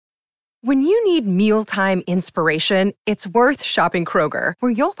When you need mealtime inspiration, it's worth shopping Kroger,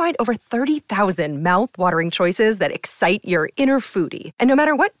 where you'll find over 30,000 mouth-watering choices that excite your inner foodie. And no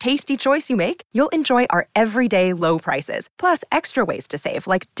matter what tasty choice you make, you'll enjoy our everyday low prices, plus extra ways to save,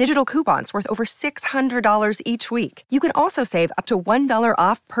 like digital coupons worth over $600 each week. You can also save up to $1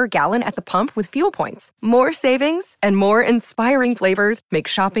 off per gallon at the pump with fuel points. More savings and more inspiring flavors make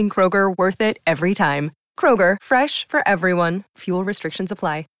shopping Kroger worth it every time. Kroger, fresh for everyone. Fuel restrictions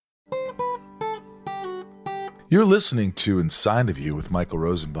apply. You're listening to Inside of You with Michael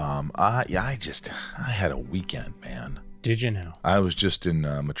Rosenbaum. I had a weekend, man. Did you know? I was just in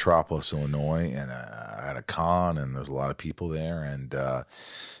Metropolis, Illinois, and I had a con, and there's a lot of people there, and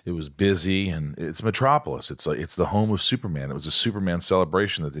it was busy. And it's Metropolis. It's the home of Superman. It was a Superman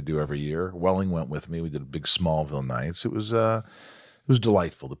celebration that they do every year. Welling went with me. We did a big Smallville nights. It was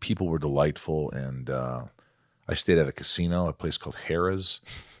delightful. The people were delightful, and I stayed at a casino, a place called Harrah's,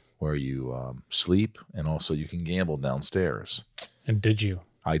 where you sleep, and also you can gamble downstairs. And did you?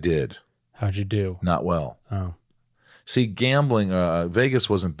 I did. How'd you do? Not well. Oh. See, gambling, Vegas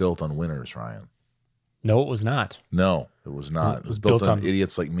wasn't built on winners, Ryan. No, it was not. No, it was not. It was built on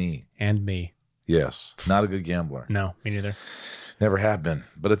idiots like me. And me. Yes. Not a good gambler. No, me neither. Never have been.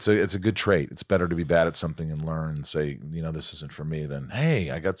 But it's a good trait. It's better to be bad at something and learn and say, this isn't for me, than, hey,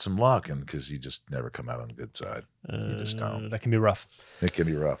 I got some luck, and because you just never come out on the good side. You just don't. That can be rough. It can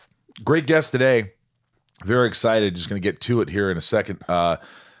be rough. Great guest today. Very excited. Just going to get to it here in a second.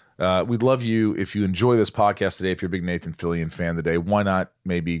 We'd love you if you enjoy this podcast today. If you're a big Nathan Fillion fan today, why not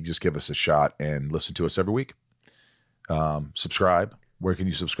maybe just give us a shot and listen to us every week? Subscribe. Where can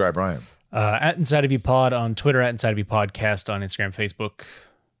you subscribe, Ryan? At Inside of You Pod on Twitter, at Inside of You Podcast on Instagram, Facebook.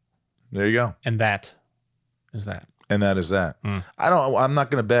 There you go. And that is that. And that is that. Mm. I'm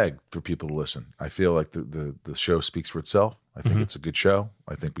not going to beg for people to listen. I feel like the show speaks for itself. I think it's a good show.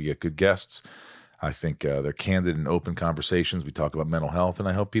 I think we get good guests. I think they're candid and open conversations. We talk about mental health, and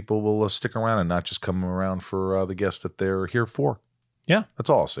I hope people will stick around and not just come around for the guests that they're here for. Yeah. That's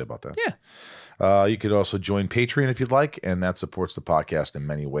all I'll say about that. Yeah. You could also join Patreon if you'd like, and that supports the podcast in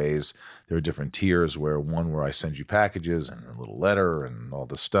many ways. There are different tiers where I send you packages and a little letter and all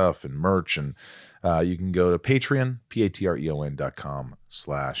this stuff and merch. And you can go to Patreon,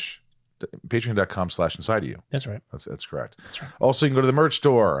 patreon.com/inside-you. That's right. That's correct. That's right. Also, you can go to the merch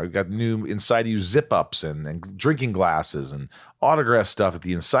store. I've got new Inside of You zip-ups and drinking glasses and autograph stuff at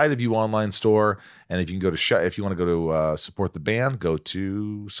the Inside of You online store. And if you can if you want to go to support the band, go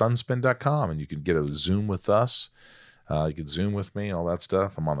to sunspin.com and you can get a Zoom with us. You can Zoom with me, all that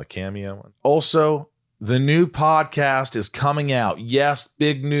stuff. I'm on the Cameo. Also, the new podcast is coming out. Yes,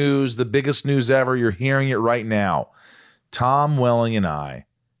 big news, the biggest news ever. You're hearing it right now. Tom Welling and I,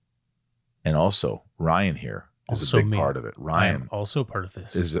 and also Ryan here is a big part of it. Ryan, I am also part of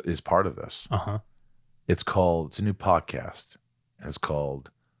this. Is part of this. Uh-huh. It's a new podcast. And it's called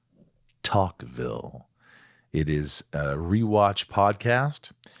Talkville. It is a rewatch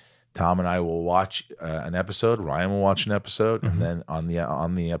podcast. Tom and I will watch an episode. Ryan will watch an episode, and then on the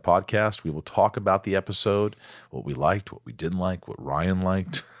podcast, we will talk about the episode, what we liked, what we didn't like, what Ryan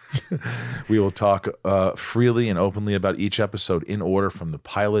liked. We will talk freely and openly about each episode in order from the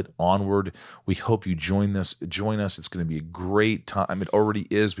pilot onward. We hope you join us. It's going to be a great time. It already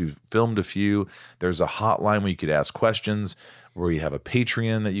is. We've filmed a few. There's a hotline where you could ask questions, where you have a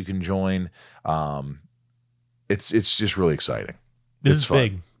Patreon that you can join. It's just really exciting. This is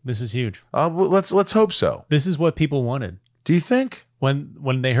big. This is huge. Well, let's hope so. This is what people wanted. Do you think?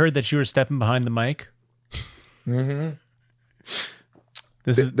 When they heard that you were stepping behind the mic? Mm-hmm.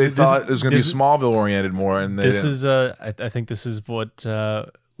 They thought it was going to be Smallville oriented more, and I think this is what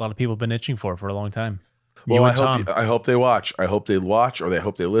a lot of people have been itching for a long time. Well, I hope they watch. I hope they watch, or I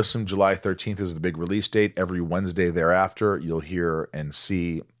hope they listen. July 13th is the big release date. Every Wednesday thereafter, you'll hear and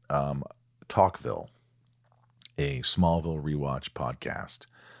see Talkville, a Smallville rewatch podcast.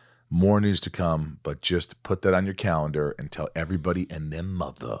 More news to come, but just put that on your calendar and tell everybody and their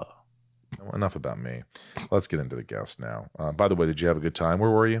mother. Enough about me. Let's get into the guest now. By the way, did you have a good time? Where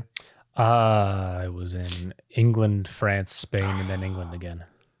were you? I was in England, France, Spain, and then England again.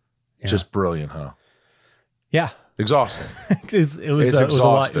 Yeah. Just brilliant, huh? Yeah. Exhausting. It was a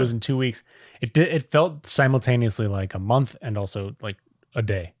lot. It was in 2 weeks. It felt simultaneously like a month and also like a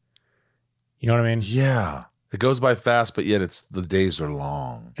day. You know what I mean? Yeah. It goes by fast, but yet the days are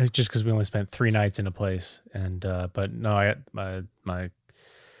long. It's just because we only spent 3 nights in a place, and but no,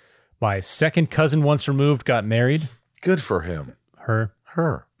 my second cousin once removed got married. Good for him. Her,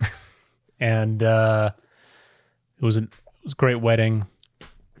 and it was a great wedding.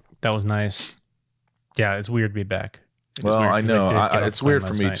 That was nice. Yeah, it's weird to be back. Well, I know. It's weird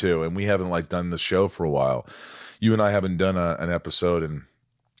for me too. And we haven't like done the show for a while. You and I haven't done an episode in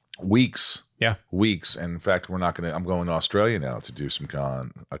weeks. Yeah. Weeks. And in fact, I'm going to Australia now to do some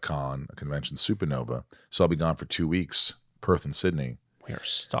a convention, Supernova. So I'll be gone for 2 weeks, Perth and Sydney. We are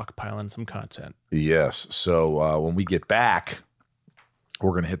stockpiling some content. Yes. So when we get back,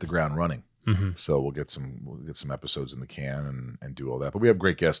 we're going to hit the ground running. Mm-hmm. So we'll get some episodes in the can and do all that. But we have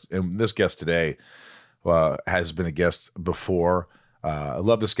great guests. And this guest today has been a guest before. I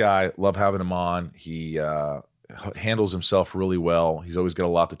love this guy. Love having him on. He handles himself really well. He's always got a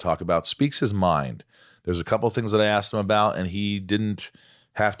lot to talk about. Speaks his mind. There's a couple of things that I asked him about, and he didn't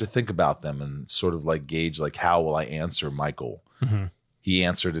have to think about them and sort of like gauge like, how will I answer Michael? Mm-hmm. He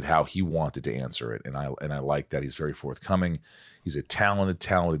answered it how he wanted to answer it, and I like that. He's very forthcoming. He's a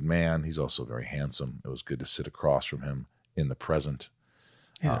talented man. He's also very handsome. It was good to sit across from him in the present.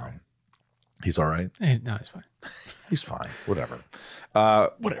 He's all right. He's all right? He's fine. He's fine. Whatever.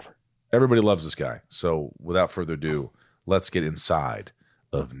 Whatever. Everybody loves this guy. So without further ado, let's get inside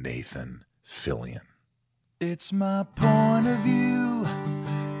of Nathan Fillion. It's my point of view.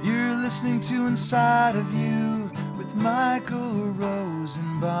 You're listening to Inside of You with Michael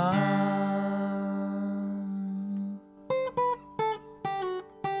Rosenbaum.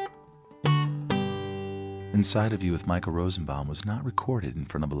 Inside of You with Michael Rosenbaum was not recorded in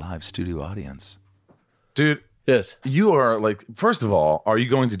front of a live studio audience. Dude. Yes. You are like, first of all, are you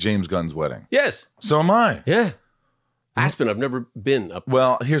going to James Gunn's wedding? Yes. So am I. Yeah. Aspen, I've never been up.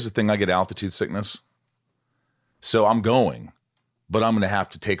 Well, here's the thing. I get altitude sickness. So I'm going, but I'm going to have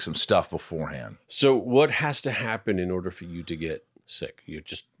to take some stuff beforehand. So what has to happen in order for you to get sick? You're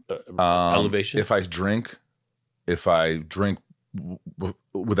just elevation? If I drink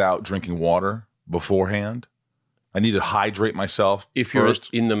without drinking water beforehand, I need to hydrate myself if you're first.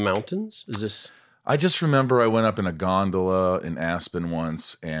 In the mountains, is this? I just remember I went up in a gondola in Aspen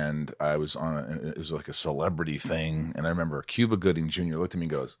once, and I was it was like a celebrity thing. And I remember Cuba Gooding Jr. looked at me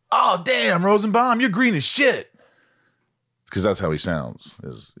and goes, "Oh, damn, Rosenbaum, you're green as shit." Because that's how he sounds.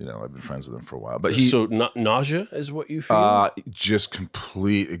 I've been friends with him for a while. But so nausea is what you feel? Just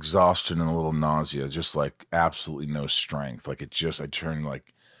complete exhaustion and a little nausea. Just like absolutely no strength. Like I turned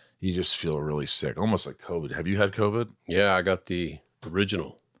like, you just feel really sick. Almost like COVID. Have you had COVID? Yeah, I got the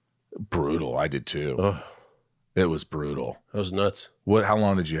original. Brutal. I did too. Oh, it was brutal. That was nuts. How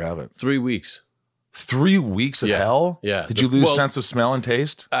long did you have it? 3 weeks. 3 weeks of hell? Yeah. Did you lose sense of smell and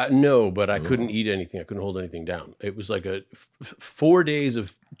taste? No, but I couldn't eat anything. I couldn't hold anything down. It was like 4 days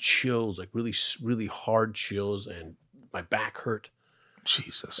of chills, like really, really hard chills, and my back hurt.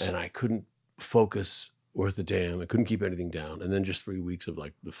 Jesus. And I couldn't focus worth a damn. I couldn't keep anything down. And then just 3 weeks of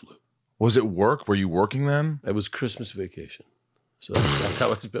like the flu. Was it work? Were you working then? It was Christmas vacation. So that's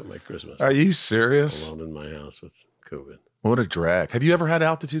how I spent my Christmas. Are you serious? Alone in my house with COVID. What a drag. Have you ever had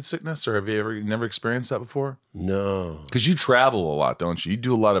altitude sickness, or have you never experienced that before? No. Because you travel a lot, don't you? You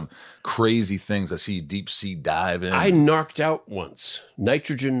do a lot of crazy things. I see you deep sea diving. I narked out once.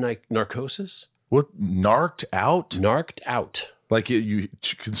 Nitrogen narcosis. What? Narked out? Narked out. Like you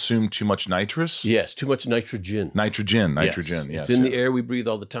consume too much nitrous? Yes, too much nitrogen. Nitrogen, yes. It's in the air we breathe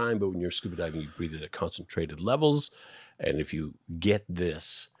all the time, but when you're scuba diving, you breathe it at concentrated levels. And if you get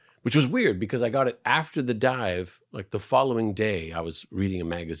this, which was weird because I got it after the dive, like the following day, I was reading a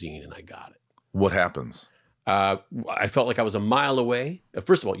magazine and I got it. What happens? I felt like I was a mile away.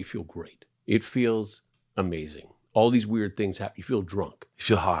 First of all, you feel great. It feels amazing. All these weird things happen. You feel drunk. You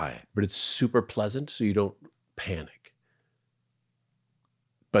feel high. But it's super pleasant, so you don't panic.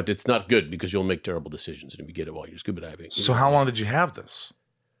 But it's not good because you'll make terrible decisions if you get it while you're scuba diving. So how long did you have this?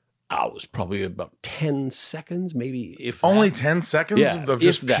 I was probably about 10 seconds, maybe if only that. 10 seconds of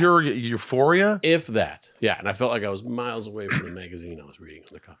just pure euphoria? If that. Yeah, and I felt like I was miles away from the magazine I was reading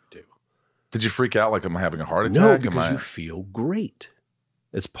on the coffee table. Did you freak out like, am I having a heart attack? No, because you feel great.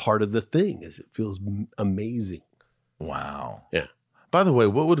 It's part of the thing, is it feels amazing. Wow. Yeah. By the way,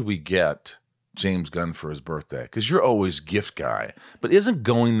 what would we get James Gunn for his birthday? Because you're always gift guy. But isn't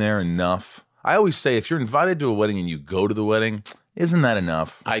going there enough? I always say if you're invited to a wedding and you go to the wedding, isn't that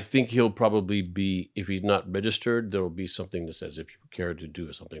enough? I think he'll probably be, if he's not registered, there will be something that says if you care to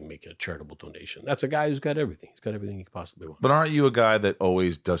do something, make a charitable donation. That's a guy who's got everything. He's got everything he could possibly want. But aren't you a guy that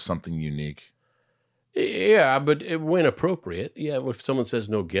always does something unique? Yeah, but when appropriate. Yeah, if someone says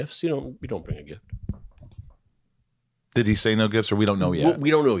no gifts, you don't bring a gift. Did he say no gifts, or we don't know yet? Well,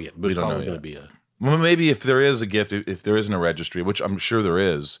 we don't know yet, but it's probably going to be a... Well, maybe if there is a gift, if there isn't a registry, which I'm sure there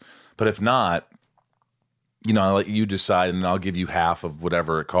is, but if not, I'll let you decide, and I'll give you half of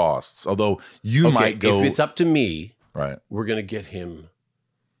whatever it costs. Although you might go... If it's up to me, right, we're going to get him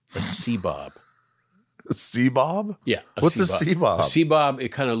a sea bob A sea bob? Yeah. What's a sea bob? A sea bob, it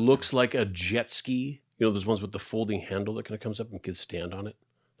kind of looks like a jet ski. You know, those ones with the folding handle that kind of comes up and kids stand on it.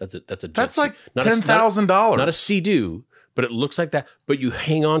 That's a jet That's ski. like $10,000. Not a Sea-Doo, but it looks like that. But you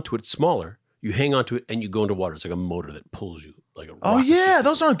hang on to it, it's smaller. You hang on to it and you go into water. It's like a motor that pulls you like a rocket. Oh yeah,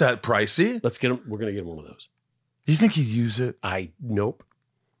 those aren't that pricey. Let's get them. We're gonna get him one of those. Do you think he'd use it? Nope.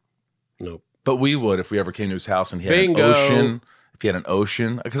 But we would if we ever came to his house and he had Bingo. an ocean. If he had an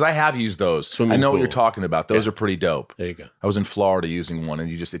ocean, because I have used those. Swimming I know what pool. you're talking about. Those are pretty dope. There you go. I was in Florida using one,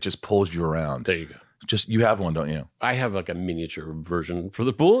 and it just pulls you around. There you go. Just you have one, don't you? I have like a miniature version for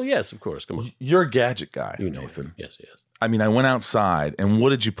the pool. Yes, of course. Come on. You're a gadget guy, You know Nathan. it. Yes, yes. I mean, I went outside, and what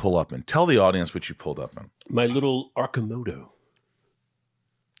did you pull up in? Tell the audience what you pulled up in. My little Arcimoto.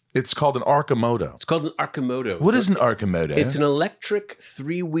 It's called an Arcimoto. It's called an Arcimoto. What is an Arcimoto? It's an electric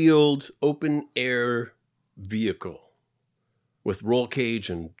 3-wheeled open air vehicle with roll cage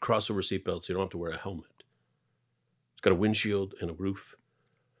and crossover seatbelts. You don't have to wear a helmet. It's got a windshield and a roof,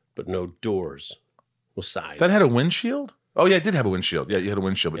 but no doors, no sides. That had a windshield? Oh, yeah, it did have a windshield. Yeah, you had a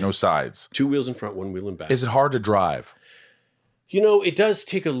windshield, but no sides. 2 wheels in front, 1 wheel in back. Is it hard to drive? You know, it does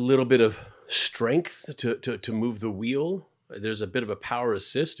take a little bit of strength to move the wheel. There's a bit of a power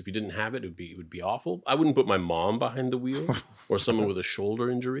assist. If you didn't have it, it would be awful. I wouldn't put my mom behind the wheel or someone with a shoulder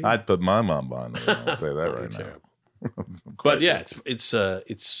injury. I'd put my mom behind the wheel. I'll tell you that right now. Terrible. But yeah, it's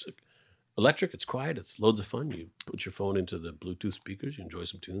electric. It's quiet. It's loads of fun. You put your phone into the Bluetooth speakers. You enjoy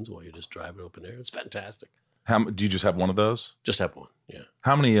some tunes while you're just driving open air. It's fantastic. Do you just have one of those? Just have one. Yeah.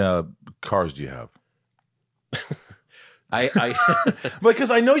 How many cars do you have? I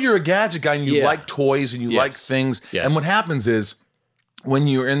Because I know you're a gadget guy and you Yeah. like toys and you like things. Yes. And what happens is when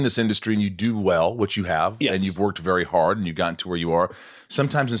you're in this industry and you do well, which you have, Yes. and you've worked very hard and you've gotten to where you are,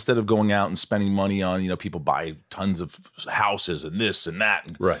 sometimes instead of going out and spending money on, people buy tons of houses and this and that.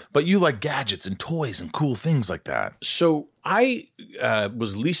 Right. But you like gadgets and toys and cool things like that. So I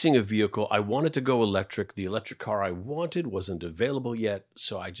was leasing a vehicle. I wanted to go electric. The electric car I wanted wasn't available yet.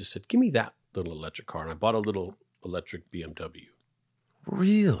 So I just said, give me that little electric car. And I bought a little electric BMW.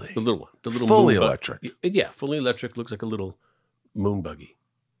 Really? The little one. The little Fully moon bug- electric. Yeah, fully electric. Looks like a little moon buggy.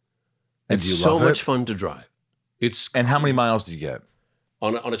 And It's do you so love much it? fun to drive. It's And how many miles do you get?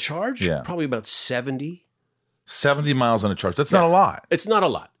 on a charge, Yeah. probably about 70. 70 miles on a charge. That's not a lot. It's not a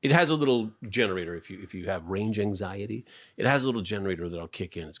lot. It has a little generator if you have range anxiety. It has a little generator that'll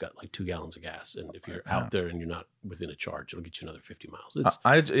kick in. It's got like 2 gallons of gas, and if you're out there and you're not within a charge, it'll get you another 50 miles. It's,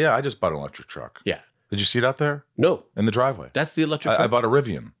 I just bought an electric truck. yeah. Did you see it out there No, in the driveway? that's the electric I truck. bought a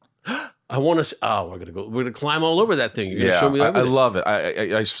Rivian. I want to. Oh, we're gonna climb all over that thing. You're gonna Yeah, show me I everything. love it.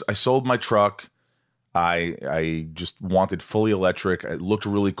 I sold my truck. I just wanted fully electric. It looked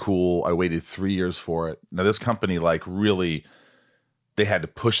really cool. I waited 3 years for it. Now this company really they had to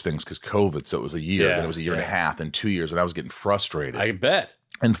push things because COVID. So it was a year, Yeah, then it was a year and a half, then 2 years, and I was getting frustrated. I bet.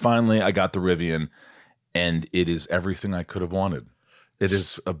 And finally, I got the Rivian, and it is everything I could have wanted. It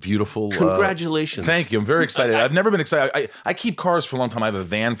is a beautiful. Congratulations. Thank you. I'm very excited. I've never been excited. I keep cars for a long time. I have a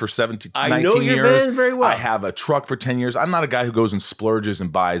van for 19 I know your years. van very well. I have a truck for 10 years. I'm not a guy who goes and splurges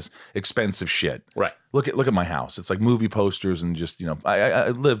and buys expensive shit. Right. Look at my house. It's like movie posters and just, I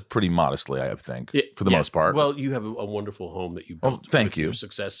live pretty modestly, I think, for the most part. Well, you have a wonderful home that you built. thank with you. Your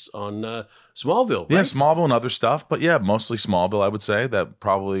success on Smallville. Right? Yeah, Smallville and other stuff. But yeah, mostly Smallville, I would say. That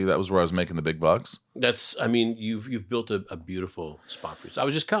was where I was making the big bucks. You've built a beautiful spot for yourself. I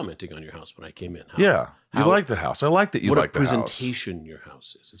was just commenting on your house when I came in. You like the house. I like that you like the house. What a presentation your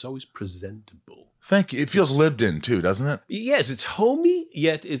house is. It's always presentable. Thank you. It feels lived in too, doesn't it? Yes, it's homey,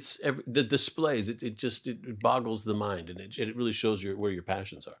 yet it's the displays. It boggles the mind, and it really shows where your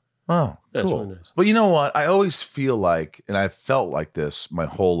passions are. Oh, That's cool. really nice. But you know what? I always feel like, and I've felt like this my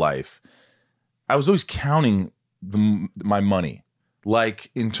whole life, I was always counting my money.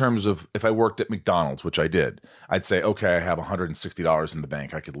 Like in terms of if I worked at McDonald's, which I did, I'd say, okay, I have $160 in the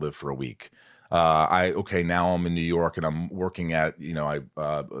bank. I could live for a week. Now I'm in New York and I'm working at,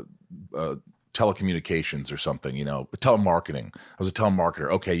 telecommunications or something, telemarketing. I was a telemarketer.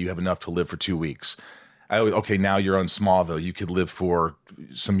 Okay, you have enough to live for 2 weeks. Now you're on Smallville. You could live for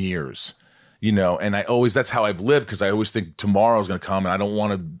some years, and that's how I've lived because I always think tomorrow's going to come and I don't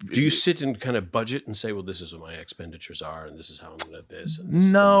want to. Do you sit and kind of budget and say, well, this is what my expenditures are and this is how I'm going to this? And this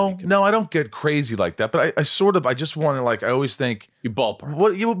No, I don't get crazy like that. But I just want to I always think. You ballpark.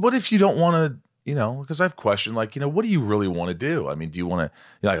 What if you don't want to, because I've questioned what do you really want to do? I mean, do you want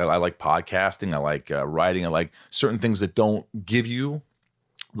to, I like podcasting. I like writing. I like certain things that don't give you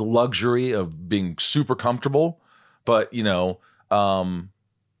the luxury of being super comfortable. But,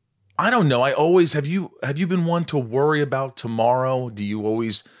 I don't know. I always have you been one to worry about tomorrow? Do you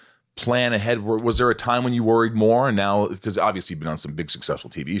always plan ahead? Was there a time when you worried more? And now, because obviously you've been on some big successful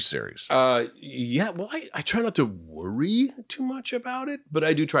TV series. Yeah, well, I try not to worry too much about it, but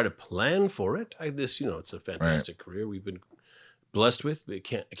I do try to plan for it. It's a fantastic career we've been blessed with, but it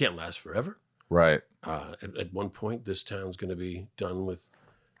can't last forever. Right. At one point, this town's going to be done with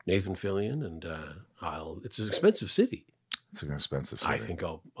Nathan Fillion, and it's an expensive city. It's an expensive city. I think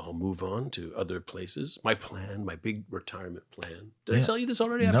I'll move on to other places. My big retirement plan. Did I tell you this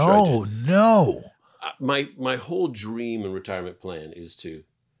already? I'm sure I did. No. My whole dream and retirement plan is to.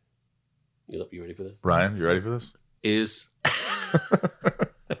 You ready for this? Ryan, you ready for this?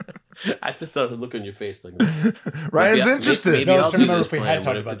 I just thought the look on your face like Ryan's interested. Maybe I'll do this if we plan, had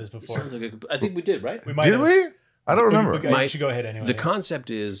talked about this before. Sounds like I think we did, right? Did we? I don't remember. You should go ahead anyway. The concept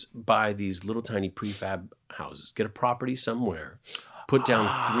is buy these little tiny prefab houses. Get a property somewhere. Put down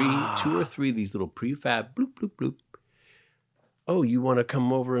two or three of these little prefab bloop, bloop, bloop. Oh, you want to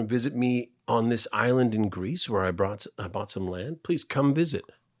come over and visit me on this island in Greece where I bought some land? Please come visit.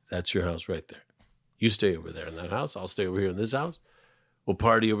 That's your house right there. You stay over there in that house. I'll stay over here in this house. We'll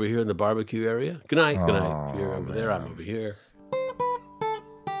party over here in the barbecue area. Good night. Good night. You're over there. I'm over here.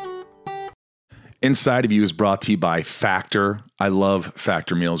 Inside of You is brought to you by Factor. I love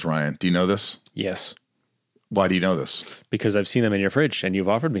Factor meals, Ryan. Do you know this? Yes. Why do you know this? Because I've seen them in your fridge and you've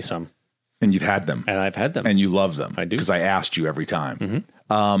offered me some. And you've had them. And I've had them. And you love them. I do. Because I asked you every time.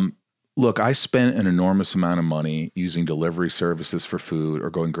 Mm-hmm. Look, I spent an enormous amount of money using delivery services for food or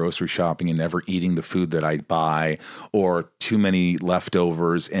going grocery shopping and never eating the food that I buy or too many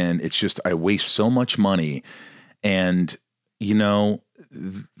leftovers. And it's just, I waste so much money. And,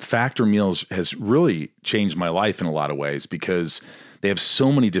 Factor Meals has really changed my life in a lot of ways because they have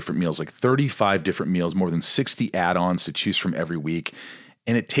so many different meals, like 35 different meals, more than 60 add-ons to choose from every week.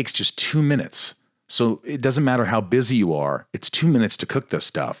 And it takes just 2 minutes. So it doesn't matter how busy you are. It's 2 minutes to cook this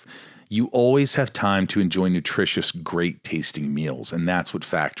stuff. You always have time to enjoy nutritious, great tasting meals. And that's what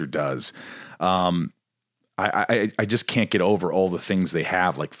Factor does. I just can't get over all the things they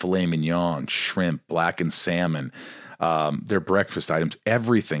have, like filet mignon, shrimp, blackened salmon, their breakfast items,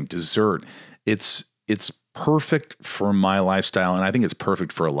 everything, dessert. It's perfect for my lifestyle, and I think it's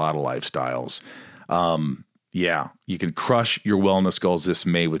perfect for a lot of lifestyles. You can crush your wellness goals this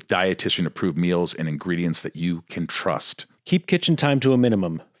May with dietitian-approved meals and ingredients that you can trust. Keep kitchen time to a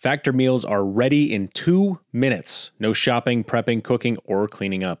minimum. Factor meals are ready in 2 minutes. No shopping, prepping, cooking, or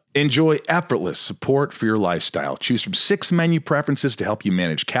cleaning up. Enjoy effortless support for your lifestyle. Choose from 6 menu preferences to help you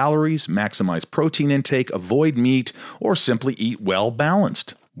manage calories, maximize protein intake, avoid meat, or simply eat well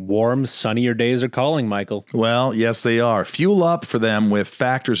balanced. Warm, sunnier days are calling, Michael. Well, yes, they are. Fuel up for them with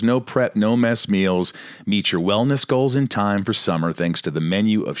Factor's no prep, no mess meals. Meet your wellness goals in time for summer thanks to the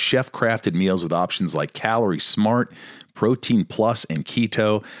menu of chef-crafted meals with options like Calorie Smart, Protein Plus, and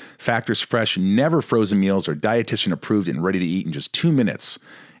Keto. Factor's fresh, never frozen meals are dietitian approved and ready to eat in just 2 minutes.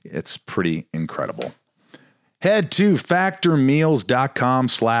 It's pretty incredible. Head to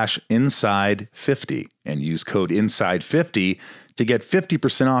factormeals.com/inside50 and use code inside50 to get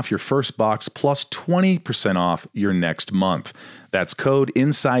 50% off your first box plus 20% off your next month. That's code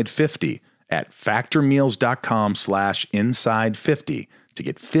inside50 at factormeals.com/inside50 to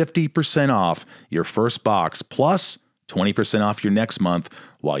get 50% off your first box plus 20% off your next month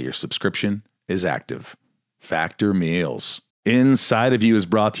while your subscription is active. Factor Meals. Inside of You is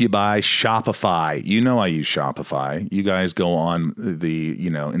brought to you by Shopify. You know I use Shopify. You guys go on the,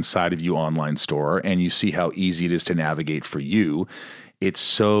 Inside of You online store and you see how easy it is to navigate for you. It's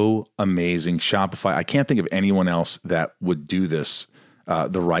so amazing. Shopify, I can't think of anyone else that would do this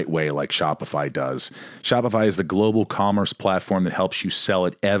the right way like Shopify does. Shopify is the global commerce platform that helps you sell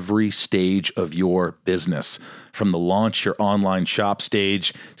at every stage of your business. From the launch your online shop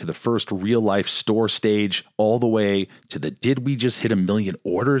stage to the first real life store stage, all the way to the did we just hit 1 million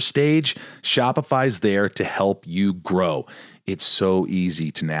orders stage, Shopify's there to help you grow. It's so easy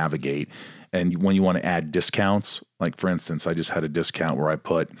to navigate. And when you want to add discounts, like for instance, I just had a discount where I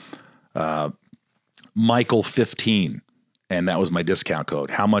put Michael 15. And that was my discount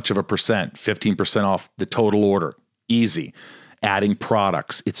code. How much of a percent? 15% off the total order. Easy. Adding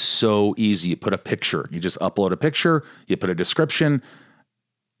products. It's so easy. You put a picture. You just upload a picture. You put a description.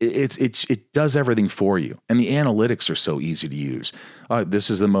 It does everything for you. And the analytics are so easy to use. This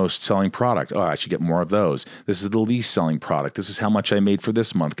is the most selling product. Oh, I should get more of those. This is the least selling product. This is how much I made for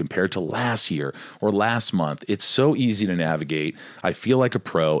this month compared to last year or last month. It's so easy to navigate. I feel like a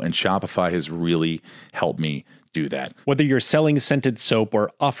pro, and Shopify has really helped me do that. Whether you're selling scented soap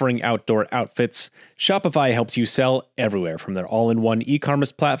or offering outdoor outfits, Shopify helps you sell everywhere from their all-in-one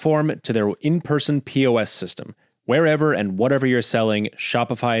e-commerce platform to their in-person POS system. Wherever and whatever you're selling,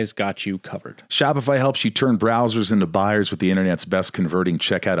 Shopify's got you covered. Shopify helps you turn browsers into buyers with the internet's best converting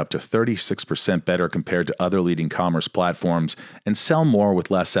checkout up to 36% better compared to other leading commerce platforms, and sell more with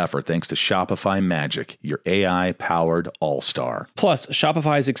less effort thanks to Shopify Magic, your AI-powered all-star. Plus,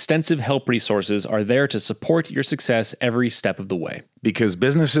 Shopify's extensive help resources are there to support your success every step of the way. Because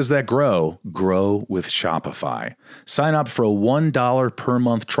businesses that grow with Shopify. Sign up for a $1 per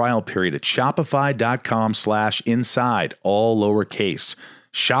month trial period at shopify.com/inside, all lowercase.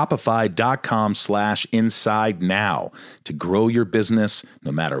 Shopify.com/inside now to grow your business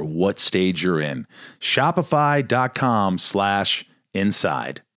no matter what stage you're in.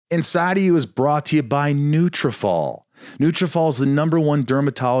 Shopify.com/inside. Inside of You is brought to you by Nutrafol. Nutrafol is the #1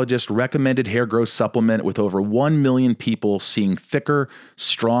 dermatologist-recommended hair growth supplement with over 1 million people seeing thicker,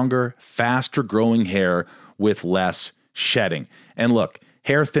 stronger, faster-growing hair with less shedding. And look,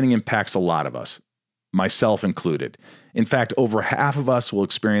 hair thinning impacts a lot of us, myself included. In fact, over half of us will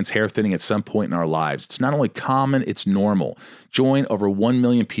experience hair thinning at some point in our lives. It's not only common, it's normal. Join over 1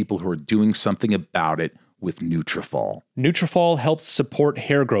 million people who are doing something about it with Nutrafol. Nutrafol helps support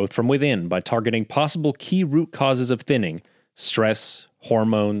hair growth from within by targeting possible key root causes of thinning: stress,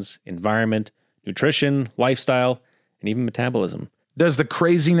 hormones, environment, nutrition, lifestyle, and even metabolism. Does the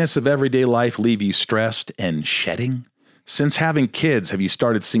craziness of everyday life leave you stressed and shedding? Since having kids, have you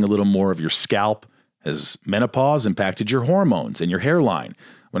started seeing a little more of your scalp? Has menopause impacted your hormones and your hairline?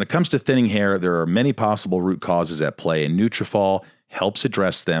 When it comes to thinning hair, there are many possible root causes at play, and Nutrafol helps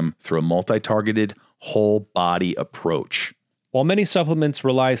address them through a multi-targeted, whole-body approach. While many supplements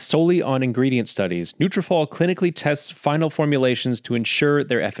rely solely on ingredient studies, Nutrafol clinically tests final formulations to ensure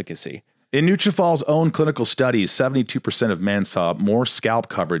their efficacy. In Nutrafol's own clinical studies, 72% of men saw more scalp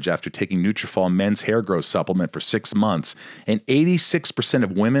coverage after taking Nutrafol men's hair growth supplement for 6 months, and 86%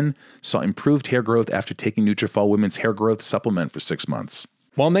 of women saw improved hair growth after taking Nutrafol women's hair growth supplement for 6 months.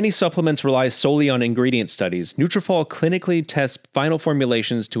 While many supplements rely solely on ingredient studies, Nutrafol clinically tests final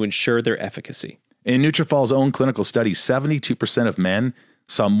formulations to ensure their efficacy. In Nutrafol's own clinical studies, 72% of men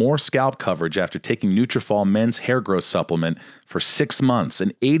saw more scalp coverage after taking Nutrafol men's hair growth supplement for 6 months,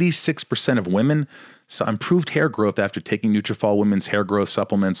 and 86% of women saw improved hair growth after taking Nutrafol women's hair growth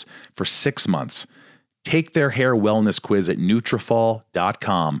supplements for 6 months. Take their hair wellness quiz at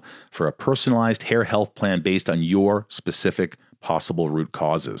Nutrafol.com for a personalized hair health plan based on your specific possible root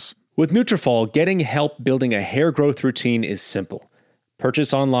causes. With Nutrafol, getting help building a hair growth routine is simple.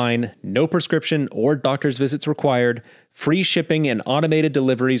 Purchase online, no prescription or doctor's visits required, free shipping and automated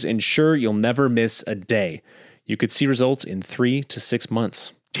deliveries ensure you'll never miss a day. You could see results in 3 to 6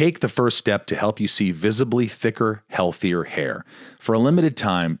 months. Take the first step to help you see visibly thicker, healthier hair. For a limited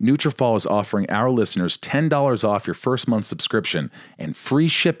time, Nutrafol is offering our listeners $10 off your first month subscription and free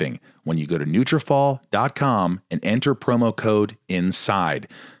shipping when you go to Nutrafol.com and enter promo code INSIDE.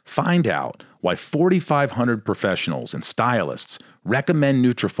 Find out why 4,500 professionals and stylists recommend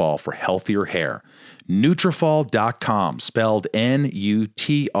Nutrafol for healthier hair. Nutrafol.com, spelled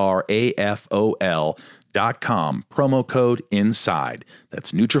Nutrafol.com, promo code INSIDE.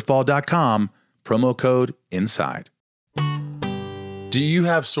 That's Nutrafol.com, promo code INSIDE. Do you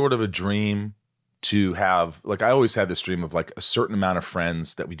have sort of a dream to have, like, I always had this dream of like a certain amount of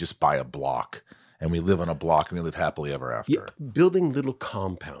friends that we just buy a block and we live on a block and we live happily ever after? Yeah, building little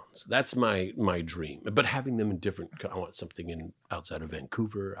compounds. That's my dream. But having them in different, I want something outside of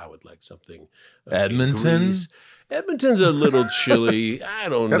Vancouver. I would like something Edmonton. Edmonton's a little chilly. I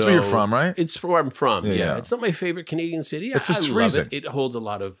don't know. That's where you're from, right? It's where I'm from. Yeah. Yeah. It's not my favorite Canadian city. It's I freezing. love it. It holds a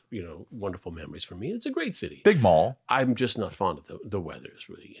lot of, wonderful memories for me. It's a great city. Big mall. I'm just not fond of the weather. It's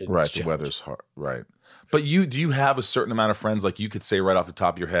really Right, the weather's hard. Right. But do you have a certain amount of friends, like you could say right off the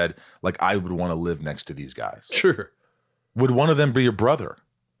top of your head, like, I would want to live next to these guys? Sure. Would one of them be your brother?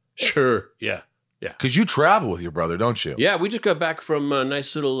 Sure. Yeah. Yeah. Because you travel with your brother, don't you? Yeah, we just got back from a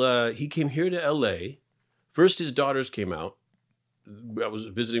nice little, he came here to LA. First, his daughters came out. I was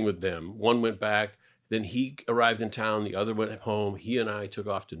visiting with them. One went back. Then he arrived in town. The other went home. He and I took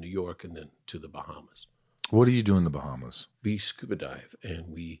off to New York and then to the Bahamas. What do you do in the Bahamas? We scuba dive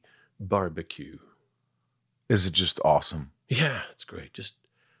and we barbecue. Is it just awesome? Yeah, it's great. Just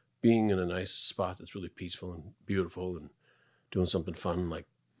being in a nice spot that's really peaceful and beautiful and doing something fun like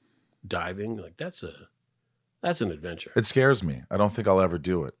diving. Like that's an adventure. It scares me. I don't think I'll ever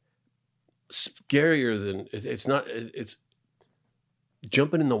do it. Scarier than it's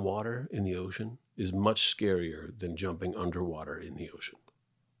jumping in the water in the ocean is much scarier than jumping underwater in the ocean.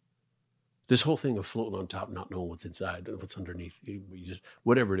 This whole thing of floating on top, not knowing what's inside and what's underneath, you just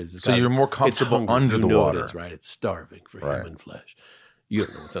whatever it is. So you're more comfortable under the water, right? It's starving for human flesh. You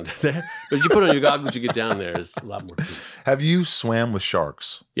don't know what's under there. But if you put on your goggles, you get down there, there's a lot more peace. Have you swam with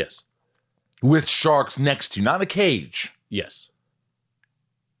sharks? Yes. With sharks next to you, not in a cage. Yes.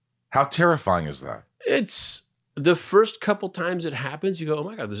 How terrifying is that? It's the first couple times it happens, you go, oh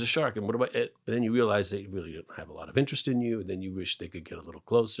my God, there's a shark. And what about it? And then you realize they really don't have a lot of interest in you. And then you wish they could get a little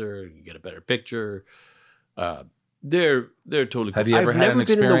closer, you get a better picture. They're totally cool. Have you ever had an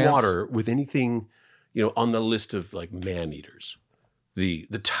experience? I've never been in the water with anything, on the list of like man eaters. The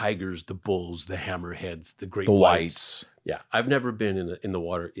tigers, the bulls, the hammerheads, the great whites. Yeah, I've never been in the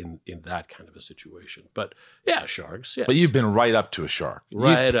water in that kind of a situation. But yeah, sharks. Yes. But you've been right up to a shark.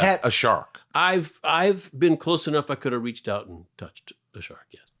 Right You've pet a shark. I've been close enough. I could have reached out and touched a shark.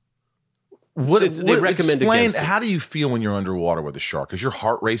 Yes. They recommend against it. How do you feel when you're underwater with a shark? Is your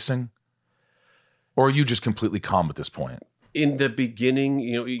heart racing, or are you just completely calm at this point? In the beginning,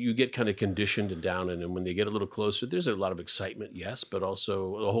 you get kind of conditioned and down, and then when they get a little closer, there's a lot of excitement, yes, but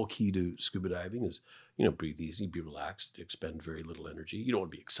also the whole key to scuba diving is, breathe easy, be relaxed, expend very little energy. You don't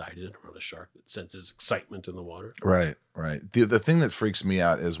want to be excited around a shark that senses excitement in the water. Right. The thing that freaks me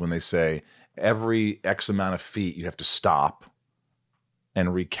out is when they say every X amount of feet you have to stop and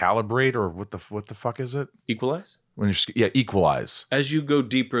recalibrate, or what the fuck is it? Equalize? Equalize. As you go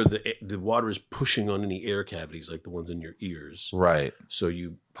deeper, the water is pushing on any air cavities, like the ones in your ears. Right. So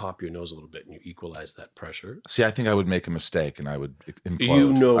you pop your nose a little bit and you equalize that pressure. See, I think I would make a mistake and I would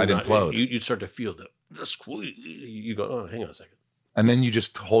implode. I'd implode. You'd start to feel the squeeze. You go, oh, hang on a second. And then you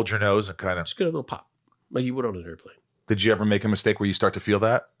just hold your nose and kind of... Just get a little pop, like you would on an airplane. Did you ever make a mistake where you start to feel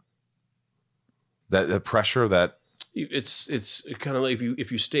that? That pressure, that... It's kind of like if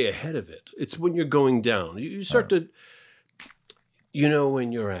you stay ahead of it. It's when you're going down. You start to,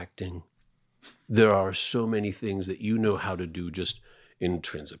 when you're acting, there are so many things that you know how to do just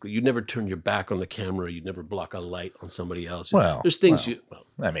intrinsically. You never turn your back on the camera. You never block a light on somebody else. There's things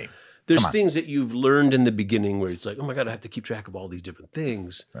there's things that you've learned in the beginning where it's like, oh my God, I have to keep track of all these different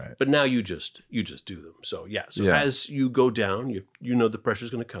things. Right. But now you just do them. So as you go down, you know the pressure's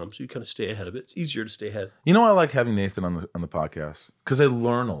going to come, so you kind of stay ahead of it. It's easier to stay ahead. I like having Nathan on the podcast because I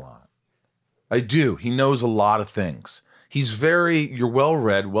learn a lot. I do. He knows a lot of things. You're well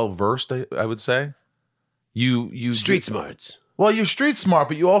read, well versed. I would say. You street smarts. Well, you're street smart,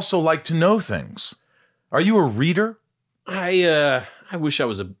 but you also like to know things. Are you a reader? I wish I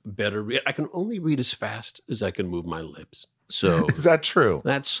was a better reader. I can only read as fast as I can move my lips. So is that true?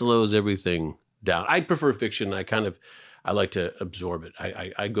 That slows everything down. I prefer fiction. I like to absorb it.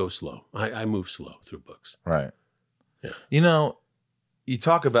 I go slow. I move slow through books. Right. Yeah. You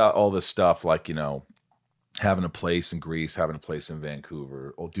talk about all this stuff like, having a place in Greece, having a place in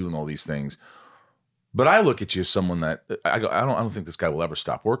Vancouver, or doing all these things. But I look at you as someone that I don't think this guy will ever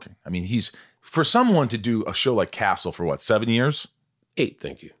stop working. I mean, for someone to do a show like Castle for 7 years? 8,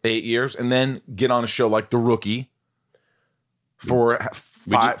 thank you. 8 years, and then get on a show like The Rookie for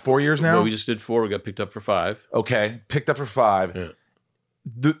 4 years now? Well, we just did 4. We got picked up for 5. Okay, picked up for 5.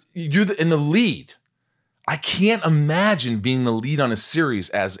 Yeah. You're in the lead. I can't imagine being the lead on a series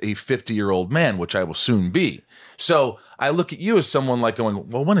as a 50-year-old man, which I will soon be. So I look at you as someone like going,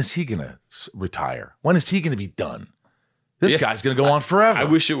 well, when is he going to retire? When is he going to be done? This guy's going to go on forever. I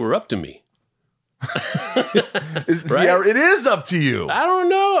wish it were up to me. Right? Yeah, it is up to you. I don't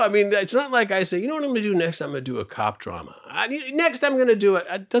know. I mean, it's not like I say, you know what I'm going to do next? I'm going to do a cop drama. Next I'm going to do it.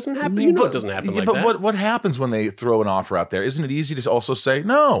 It doesn't happen. It doesn't happen like that. But what happens when they throw an offer out there? Isn't it easy to also say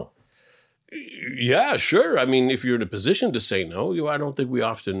no? Yeah, sure. I mean, if you're in a position to say no, I don't think we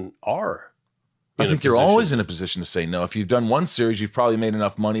often are. I think you're always in a position to say no. If you've done one series, you've probably made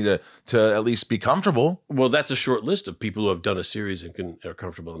enough money to at least be comfortable. Well, that's a short list of people who have done a series and are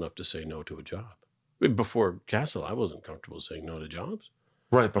comfortable enough to say no to a job. Before Castle, I wasn't comfortable saying no to jobs.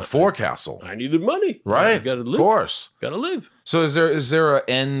 Right, before Castle. I needed money. Right, got to live. Of course. Got to live. So is there an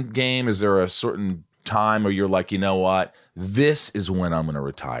end game? Is there a certain time where you're like, you know what? This is when I'm going to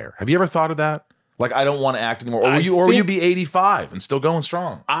retire. Have you ever thought of that? Like, I don't want to act anymore. Or will you be 85 and still going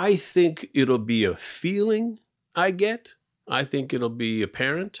strong? I think it'll be a feeling I get. I think it'll be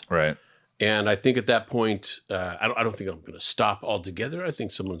apparent. Right. And I think at that point, I don't think I'm going to stop altogether. I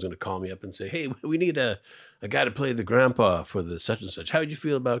think someone's going to call me up and say, hey, we need a guy to play the grandpa for the such and such. How would you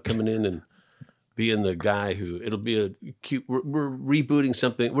feel about coming in and being the guy it'll be a cute, we're rebooting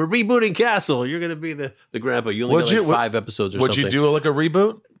something. We're rebooting Castle. You're going to be the grandpa. You only got 5 episodes or something. Would you do like a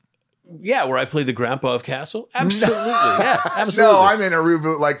reboot? Yeah, where I play the grandpa of Castle? Absolutely. Yeah, absolutely. No, I'm in a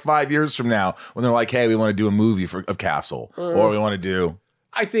reboot like 5 years from now when they're like, hey, we want to do a movie of Castle. Or we want to do...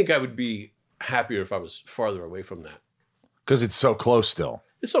 I think I would be happier if I was farther away from that. Because it's so close still.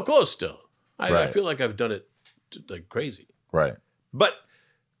 It's so close still. I feel like I've done it like crazy. Right. But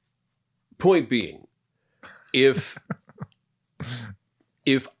point being, if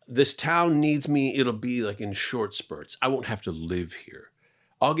this town needs me, it'll be like in short spurts. I won't have to live here.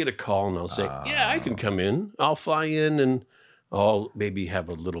 I'll get a call and I'll say, yeah, I can come in. I'll fly in and I'll maybe have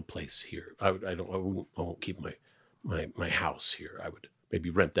a little place here. I won't keep my house here. I would maybe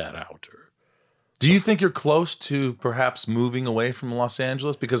rent that out. Or do you think you're close to perhaps moving away from Los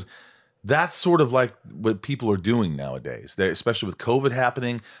Angeles? Because that's sort of like what people are doing nowadays. Especially with COVID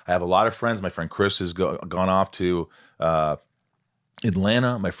happening. I have a lot of friends. My friend Chris has gone off to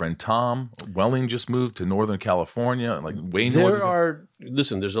Atlanta. My friend Tom Welling just moved to Northern California. Like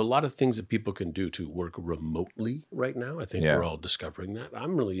there's a lot of things that people can do to work remotely right now. I think we're all discovering that.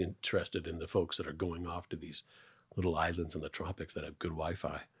 I'm really interested in the folks that are going off to these little islands in the tropics that have good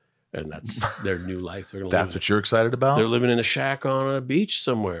Wi-Fi. And that's their new life. That's what you're excited about? They're living in a shack on a beach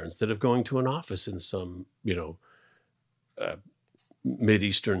somewhere instead of going to an office in some,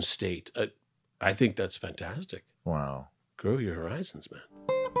 Mideastern state. I think that's fantastic. Wow. Grow your horizons, man.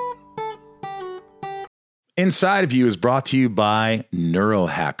 Inside of You is brought to you by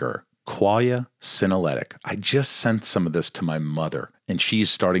Neurohacker, Qualia Senolytic. I just sent some of this to my mother, and she's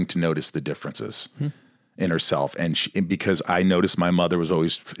starting to notice the differences in herself. And because I noticed my mother was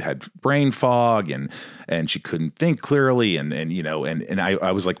always had brain fog and she couldn't think clearly. And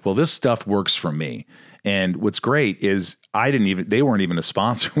I was like, well, this stuff works for me. And what's great is they weren't even a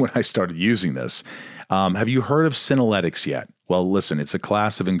sponsor when I started using this. Have you heard of Senolytics yet? Well, listen, it's a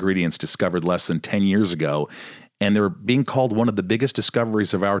class of ingredients discovered less than 10 years ago, and they're being called one of the biggest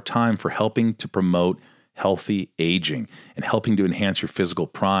discoveries of our time for helping to promote healthy aging and helping to enhance your physical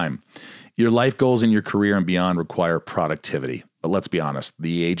prime. Your life goals in your career and beyond require productivity. But let's be honest,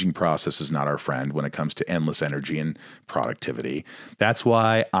 the aging process is not our friend when it comes to endless energy and productivity. That's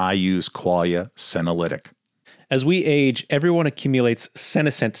why I use Qualia Senolytic. As we age, everyone accumulates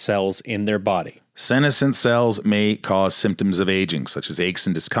senescent cells in their body. Senescent cells may cause symptoms of aging, such as aches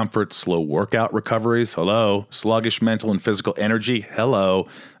and discomfort, slow workout recoveries, hello, sluggish mental and physical energy, hello,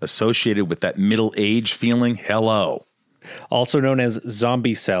 associated with that middle age feeling, hello. Also known as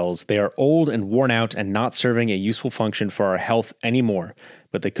zombie cells, they are old and worn out and not serving a useful function for our health anymore,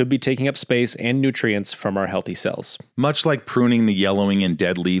 but they could be taking up space and nutrients from our healthy cells. Much like pruning the yellowing and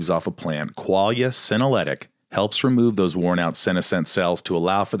dead leaves off a plant, Qualia Senolytic helps remove those worn out senescent cells to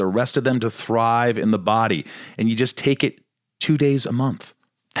allow for the rest of them to thrive in the body. And you just take it 2 days a month.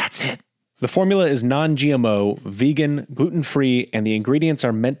 That's it. The formula is non-GMO, vegan, gluten-free, and the ingredients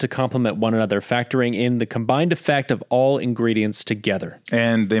are meant to complement one another, factoring in the combined effect of all ingredients together.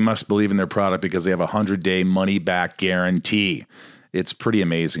 And they must believe in their product because they have a 100-day money-back guarantee. It's pretty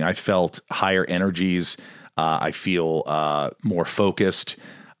amazing. I felt higher energies. I feel more focused,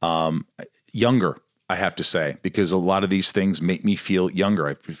 younger, I have to say, because a lot of these things make me feel younger.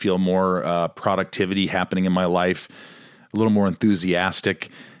 I feel more productivity happening in my life, a little more enthusiastic.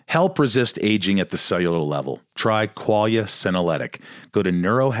 Help resist aging at the cellular level. Try Qualia Senolytic. Go to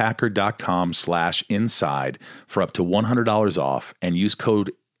neurohacker.com/inside for up to $100 off and use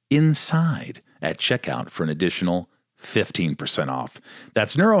code INSIDE at checkout for an additional 15% off.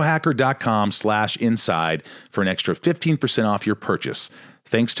 That's neurohacker.com/inside for an extra 15% off your purchase.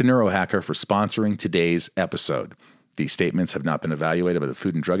 Thanks to Neurohacker for sponsoring today's episode. These statements have not been evaluated by the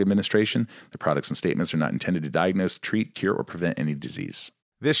Food and Drug Administration. The products and statements are not intended to diagnose, treat, cure, or prevent any disease.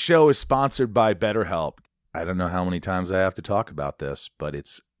 This show is sponsored by BetterHelp. I don't know how many times I have to talk about this, but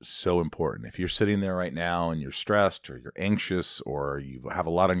it's so important. If you're sitting there right now and you're stressed or you're anxious or you have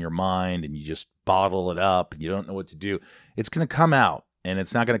a lot on your mind and you just bottle it up and you don't know what to do, it's going to come out, and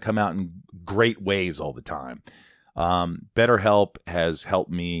it's not going to come out in great ways all the time. BetterHelp has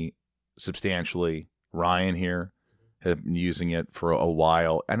helped me substantially. Ryan here has been using it for a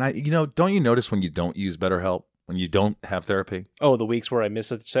while. And don't you notice when you don't use BetterHelp? When you don't have therapy? Oh, the weeks where I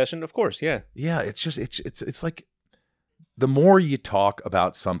miss a session? Of course, yeah. Yeah, it's like the more you talk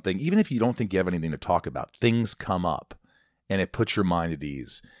about something, even if you don't think you have anything to talk about, things come up and it puts your mind at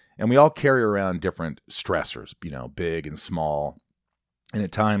ease. And we all carry around different stressors, big and small. And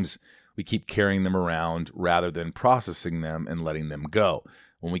at times we keep carrying them around rather than processing them and letting them go.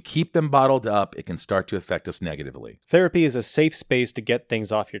 When we keep them bottled up, it can start to affect us negatively. Therapy is a safe space to get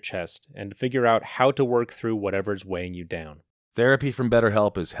things off your chest and to figure out how to work through whatever's weighing you down. Therapy from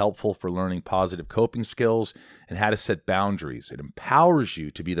BetterHelp is helpful for learning positive coping skills and how to set boundaries. It empowers you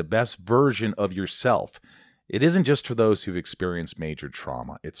to be the best version of yourself. It isn't just for those who've experienced major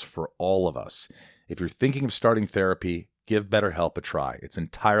trauma. It's for all of us. If you're thinking of starting therapy, give BetterHelp a try. It's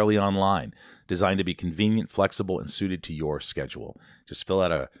entirely online, designed to be convenient, flexible, and suited to your schedule. Just fill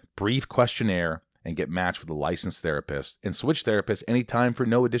out a brief questionnaire, and get matched with a licensed therapist and switch therapists anytime for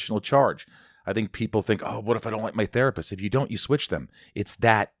no additional charge. I think people think, oh, what if I don't like my therapist? If you don't, you switch them. It's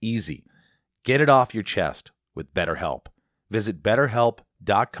that easy. Get it off your chest with BetterHelp. Visit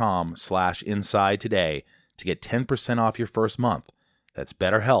BetterHelp.com/inside today to get 10% off your first month. That's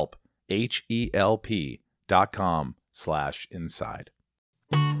BetterHelp, HELP.com/inside.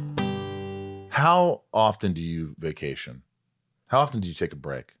 How often do you vacation? How often do you take a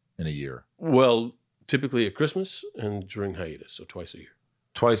break in a year? Well, typically at Christmas and during hiatus, so twice a year.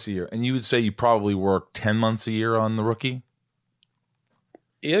 Twice a year. And you would say you probably work 10 months a year on The Rookie?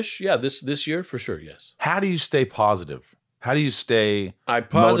 Ish, yeah. This year for sure, yes. How do you stay positive? How do you stay I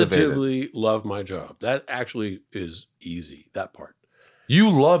positively love my job. That actually is easy, that part. You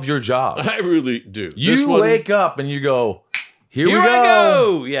love your job. I really do. You wake up and you go, here we I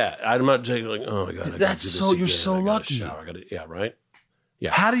go. go. Yeah, I'm not taking like, oh my God. That's so, you're so lucky. Yeah, right?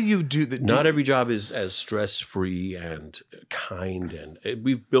 Yeah. How do you do that? Not every job is as stress-free and kind, and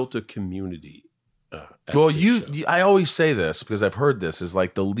we've built a community. Well, I always say this because I've heard this, is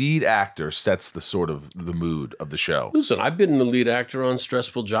like the lead actor sets the sort of the mood of the show. Listen, I've been the lead actor on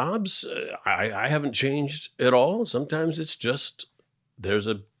stressful jobs. I haven't changed at all. Sometimes it's just there's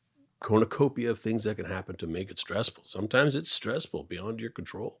a cornucopia of things that can happen to make it stressful. Sometimes it's stressful beyond your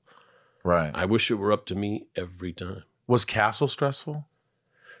control. Right. I wish it were up to me every time. Was Castle stressful?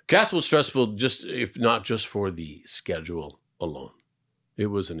 Castle was stressful, just if not just for the schedule alone. It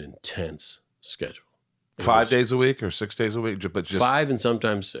was an intense schedule. 5 days a week or 6 days a week? But just 5 and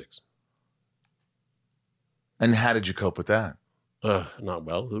sometimes 6. And how did you cope with that? Not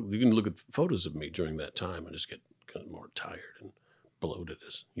well. You can look at photos of me during that time and just get kind of more tired and bloated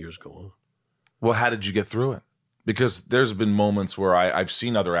as years go on. Well, how did you get through it? Because there's been moments where I've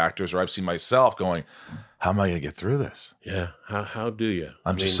seen other actors or I've seen myself going, how am I going to get through this? Yeah. How do you?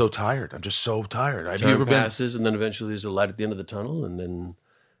 I mean, just so tired. I'm just so tired. Have you time ever passes and then eventually there's a light at the end of the tunnel and then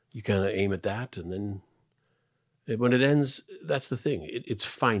you kind of aim at that and then when it ends, that's the thing. It's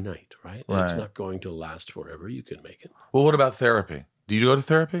finite, right? It's not going to last forever. You can make it. Well, what about therapy? Do you go to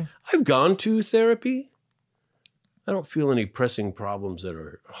therapy? I've gone to therapy. I don't feel any pressing problems that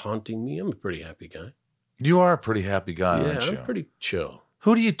are haunting me. I'm a pretty happy guy. You are a pretty happy guy, aren't you? I'm pretty chill.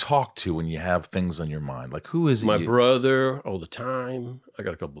 Who do you talk to when you have things on your mind? Like, who is it? My brother all the time. I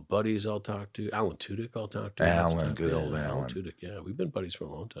got a couple of buddies I'll talk to. Alan Tudyk I'll talk to. Alan, good old Alan. Tudyk, yeah. We've been buddies for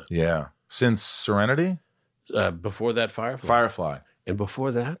a long time. Yeah. Since Serenity? Before that, Firefly. Firefly. And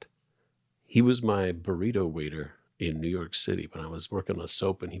before that, he was my burrito waiter in New York City when I was working on a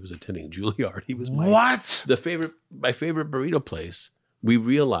soap and he was attending Juilliard. He was my favorite burrito place. We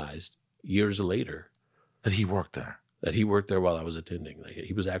realized years later that he worked there. That he worked there while I was attending.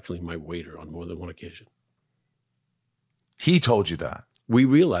 He was actually my waiter on more than one occasion. He told you that? We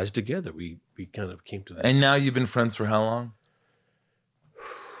realized together. We kind of came to this. And now you've been friends for how long?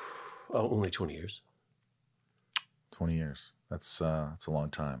 Only 20 years. 20 years. That's a long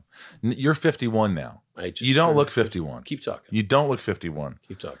time. You're 51 now. You don't look 51. Keep talking. You don't look 51.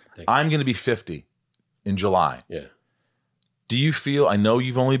 Keep talking. I'm going to be 50 in July. Yeah. Do you feel, I know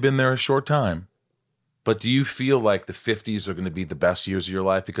you've only been there a short time, but do you feel like the 50s are going to be the best years of your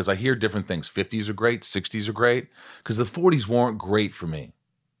life? Because I hear different things. 50s are great, 60s are great, because the 40s weren't great for me.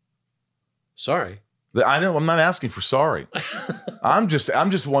 Sorry. I'm not asking for sorry. I'm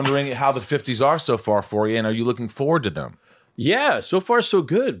just wondering how the 50s are so far for you, and are you looking forward to them? Yeah, so far so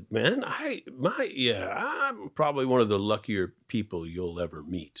good, man. I'm probably one of the luckier people you'll ever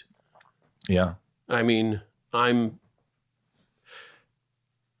meet. Yeah. I mean,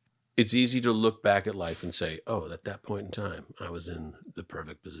 it's easy to look back at life and say, oh, at that point in time, I was in the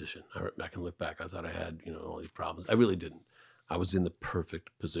perfect position. I can look back. I thought I had, all these problems. I really didn't. I was in the perfect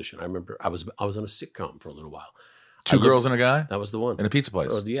position. I remember I was on a sitcom for a little while. Two girls and a guy? That was the one. In a pizza place?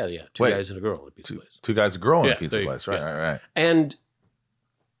 Oh, yeah. Two guys and a girl in a pizza place. Two guys and a girl in a pizza place. Right. And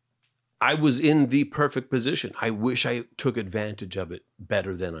I was in the perfect position. I wish I took advantage of it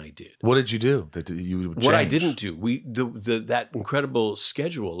better than I did. What did you do that you would change? What I didn't do, that incredible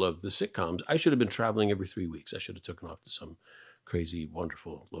schedule of the sitcoms, I should have been traveling every 3 weeks. I should have taken off to some crazy,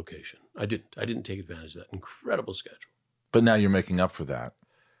 wonderful location. I didn't. I didn't take advantage of that incredible schedule. But now you're making up for that.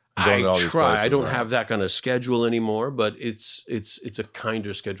 I try. I don't have that kind of schedule anymore, but it's a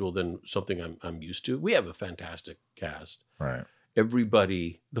kinder schedule than something I'm used to. We have a fantastic cast. Right.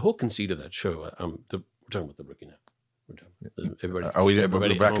 Everybody, the whole conceit of that show. We're talking about The Rookie now. We're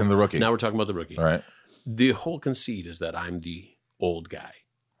back in The Rookie. Now we're talking about The Rookie. All right. The whole conceit is that I'm the old guy.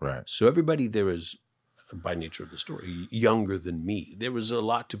 Right. So everybody there is, by nature of the story, younger than me. There was a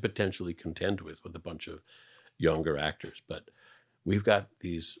lot to potentially contend with a bunch of younger actors, but we've got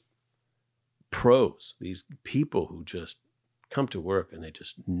these pros, these people who just come to work and they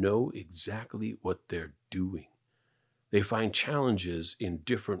just know exactly what they're doing. They find challenges in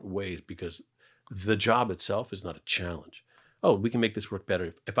different ways because the job itself is not a challenge. Oh, we can make this work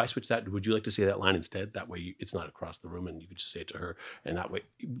better. If I switch that, would you like to say that line instead? That way it's not across the room and you can just say it to her. And that way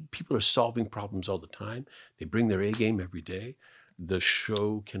people are solving problems all the time. They bring their A game every day. The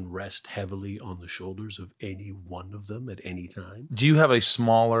show can rest heavily on the shoulders of any one of them at any time. Do you have a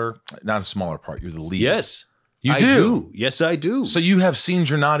smaller, not a smaller part? You're the lead. Yes. You I do. Yes, I do. So you have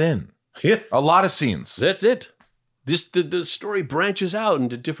scenes you're not in. Yeah. A lot of scenes. That's it. The story branches out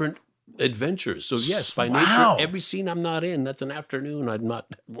into different adventures. So yes, by nature, every scene I'm not in, that's an afternoon I'm not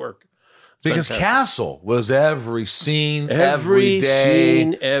at work. Because Fantastic. Castle was every scene, every day.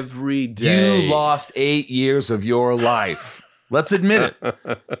 Scene, every day. You lost 8 years of your life. Let's admit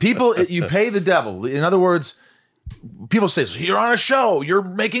it. People, you pay the devil. In other words, people say, so you're on a show, you're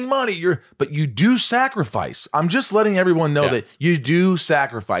making money, but you do sacrifice. I'm just letting everyone know that you do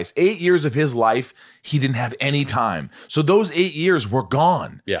sacrifice. 8 years of his life, he didn't have any time. So those 8 years were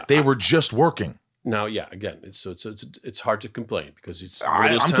gone. Yeah. They were just working. Now, again, it's hard to complain because it's.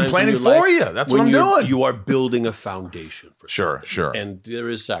 I'm complaining for you. That's what I'm doing. You are building a foundation for something. Sure. And there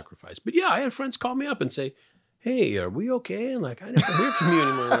is sacrifice. But yeah, I had friends call me up and say, hey, are we okay? And like, I never heard from you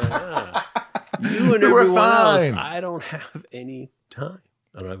anymore. Like, you and everyone else, I don't have any time.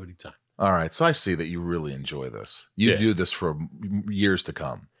 I don't have any time. All right. So I see that you really enjoy this. You do this for years to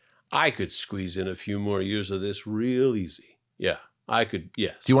come. I could squeeze in a few more years of this real easy. Yeah, I could.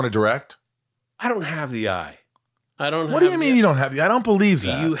 Yes. Do you want to direct? I don't have the eye. What do you mean you don't have the eye? I don't believe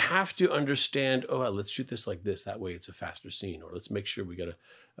that. You have to understand, let's shoot this like this. That way it's a faster scene. Or let's make sure we got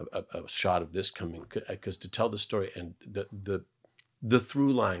a shot of this coming. Because to tell the story and the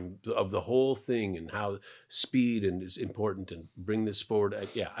through line of the whole thing and how speed and is important and bring this forward.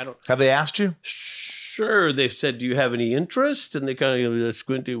 I don't. Have they asked you? Sure. They've said, do you have any interest? And they kind of give a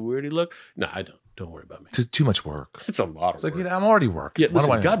squinty, weirdy look. No, I don't. Don't worry about me. Too much work. It's a lot of work. Like, I'm already working. Yeah,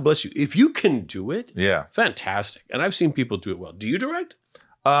 listen, God bless you. If you can do it, fantastic. And I've seen people do it well. Do you direct?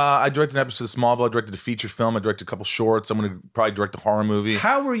 I directed an episode of Smallville. I directed a feature film. I directed a couple shorts. I'm going to probably direct a horror movie.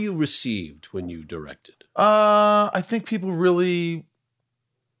 How were you received when you directed? I think people really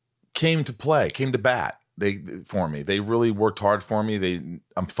came to bat for me. They really worked hard for me.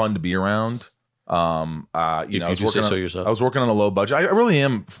 I'm fun to be around. I was working on a low budget. I really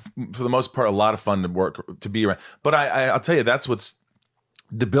am, for the most part, a lot of fun to be around. But I'll tell you, that's what's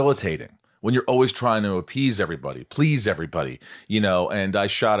debilitating when you're always trying to appease everybody, please everybody, And I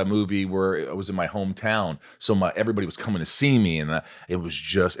shot a movie where it was in my hometown, so everybody was coming to see me, and I was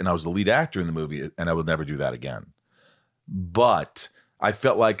the lead actor in the movie, and I would never do that again. But I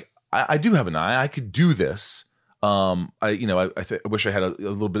felt like I do have an eye. I could do this. I wish I had a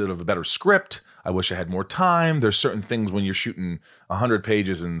little bit of a better script. I wish I had more time. There's certain things when you're shooting 100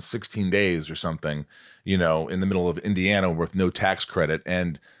 pages in 16 days or something, in the middle of Indiana with no tax credit.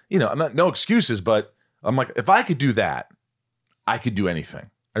 And, I'm not, no excuses, but I'm like, if I could do that, I could do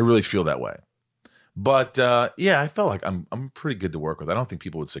anything. I really feel that way. But I felt like I'm pretty good to work with. I don't think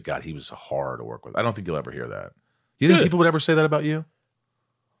people would say, God, he was hard to work with. I don't think you'll ever hear that. Do you think people would ever say that about you?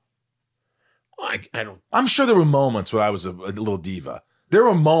 I don't. I'm sure there were moments where I was a little diva. There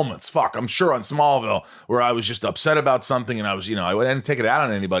were moments, I'm sure on Smallville, where I was just upset about something, and I was, I didn't take it out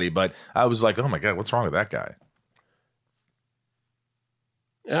on anybody, but I was like, oh my God, what's wrong with that guy?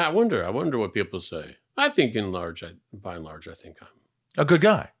 Yeah, I wonder what people say. I think by and large, I think I'm a good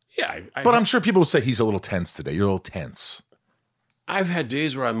guy. Yeah, but I'm sure people would say he's a little tense today. You're a little tense. I've had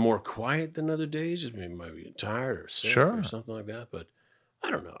days where I'm more quiet than other days. Just maybe might be tired or sick or something like that. But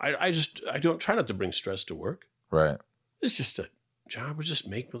I don't know. I don't try not to bring stress to work. Right. It's just a job. We're just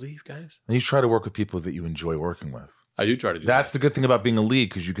make believe, guys. And you try to work with people that you enjoy working with. I do try to do that. That's the good thing about being a lead,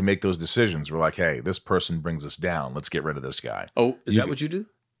 because you can make those decisions. We're like, hey, this person brings us down. Let's get rid of this guy. Oh, is that what you do?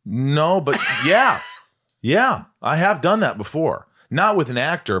 No, but yeah. Yeah, I have done that before. Not with an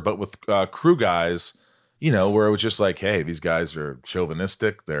actor, but with crew guys, where it was just like, hey, these guys are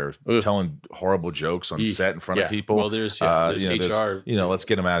chauvinistic. They're telling horrible jokes on set in front of people. Well, there's HR. Let's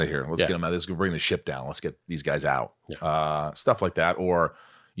get them out of here. Let's get them out. Let's go bring the ship down. Let's get these guys out. Yeah. Stuff like that. Or,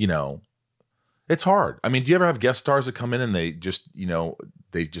 it's hard. I mean, do you ever have guest stars that come in and they just,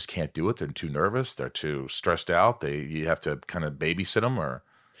 they just can't do it? They're too nervous. They're too stressed out. You have to kind of babysit them, or?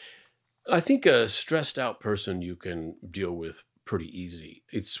 I think a stressed out person you can deal with pretty easy.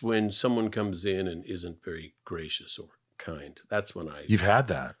 It's when someone comes in and isn't very gracious or kind. That's when You've had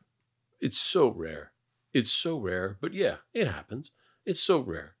that. It's so rare. But yeah, it happens. It's so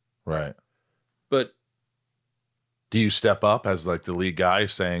rare. Right. But do you step up as like the lead guy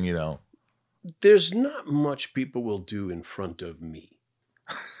saying, There's not much people will do in front of me.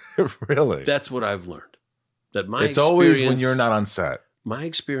 Really? That's what I've learned. That it's always when you're not on set. My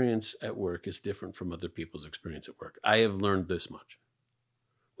experience at work is different from other people's experience at work. I have learned this much.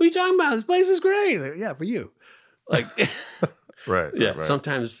 What are you talking about? This place is great. Like, yeah, for you. Like, right. Yeah. Right.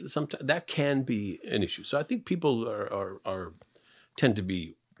 Sometimes that can be an issue. So I think people are tend to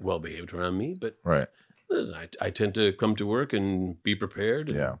be well behaved around me, but right. Listen, I tend to come to work and be prepared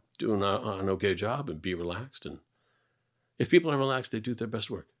and Yeah. do an okay job and be relaxed. And if people are relaxed, they do their best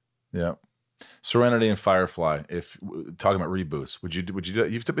work. Yeah. Serenity and Firefly. If talking about reboots, would you do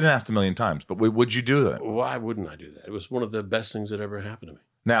that? You've been asked a million times, but would you do that? Why wouldn't I do that? It was one of the best things that ever happened to me.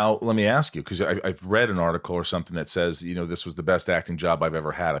 Now, let me ask you, because I've read an article or something that says, this was the best acting job I've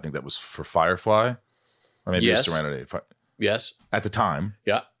ever had. I think that was for Firefly, or maybe it was Serenity. Yes. At the time.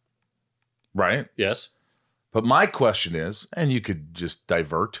 Yeah. Right? Yes. But my question is, and you could just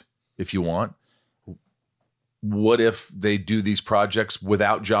divert if you want, what if they do these projects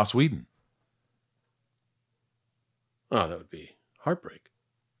without Joss Whedon? Oh, that would be heartbreak.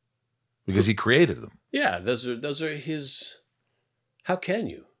 Because he created them. Yeah, those are his. How can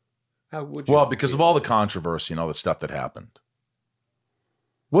you? How would you? Well, because of all the controversy and all the stuff that happened.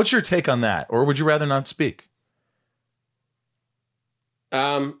 What's your take on that? Or would you rather not speak?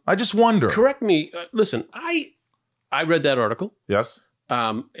 I just wonder. Correct me. Listen, I read that article. Yes.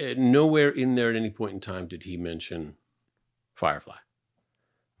 Nowhere in there at any point in time did he mention Firefly.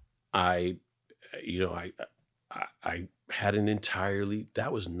 I had an entirely,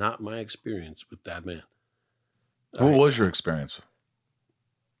 that was not my experience with that man. What was your experience?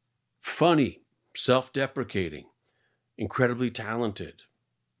 Funny, self-deprecating, incredibly talented,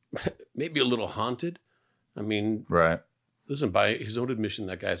 maybe a little haunted. I mean, right. Listen, by his own admission,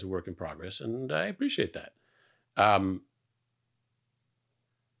 that guy's a work in progress, and I appreciate that. I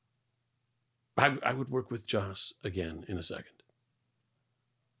would work with Joss again in a second.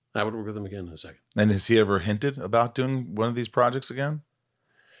 I would work with him again in a second. And has he ever hinted about doing one of these projects again?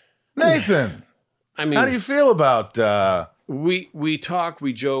 Nathan, I mean, how do you feel about? We talk,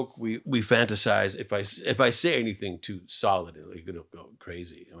 we joke, we fantasize. If I say anything too solid, it'll go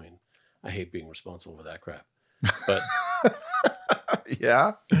crazy. I mean, I hate being responsible for that crap. But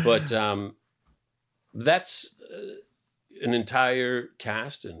yeah. But that's an entire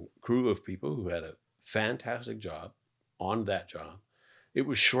cast and crew of people who had a fantastic job on that job. It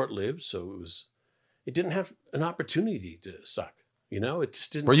was short-lived, so it didn't have an opportunity to suck. It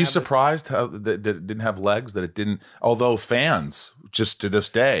just didn't. Were you surprised how that it didn't have legs? That it didn't, although fans just to this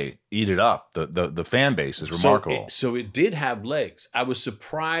day eat it up. The fan base is remarkable. So it did have legs. I was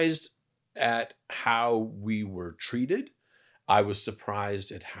surprised at how we were treated. I was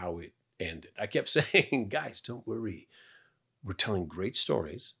surprised at how it ended. I kept saying, guys, don't worry. We're telling great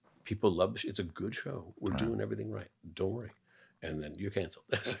stories. People love it. It's a good show. We're doing everything right. Don't worry. And then you're canceled.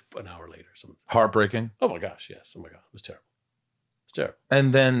 An hour later. Heartbreaking. Oh my gosh, yes. Oh my God. It was terrible. It's terrible.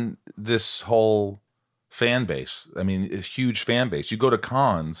 And then this whole fan base. I mean, a huge fan base. You go to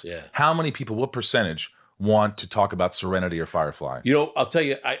cons. Yeah. How many people, what percentage want to talk about Serenity or Firefly? I'll tell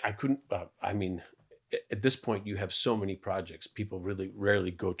you, I couldn't, at this point, you have so many projects. People really rarely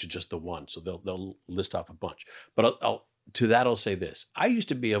go to just the one. So they'll list off a bunch. But I'll say this. I used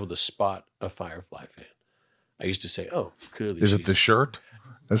to be able to spot a Firefly fan. I used to say, oh, clearly. Is it the shirt?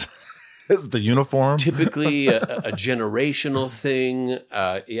 Is it the uniform? Typically a generational thing.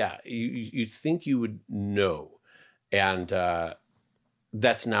 Yeah, you'd think you would know. And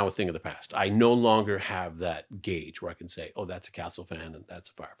that's now a thing of the past. I no longer have that gauge where I can say, oh, that's a Castle fan and that's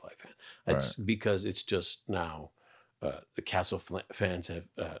a Firefly fan. It's because it's just now the Castle fans have...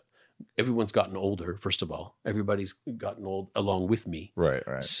 everyone's gotten older, first of all. Everybody's gotten old along with me. Right.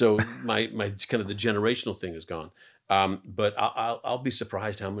 So my kind of the generational thing is gone. But I'll be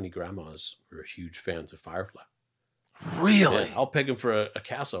surprised how many grandmas were huge fans of Firefly. Really? Yeah, I'll peg them for a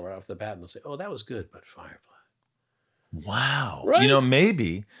Castle right off the bat and they'll say, oh, that was good, but Firefly. Wow. Right?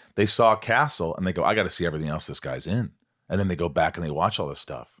 Maybe they saw Castle and they go, I got to see everything else this guy's in. And then they go back and they watch all this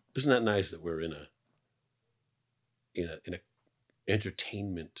stuff. Isn't that nice that we're in a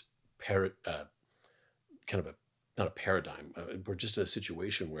entertainment kind of not a paradigm. We're just in a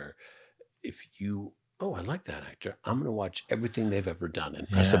situation where if I like that actor, I'm going to watch everything they've ever done and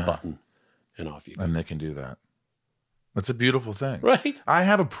press a button and off you go. And they can do that. That's a beautiful thing. Right. I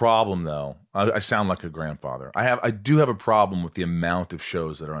have a problem though. I sound like a grandfather. I do have a problem with the amount of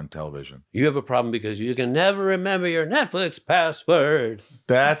shows that are on television. You have a problem because you can never remember your Netflix password.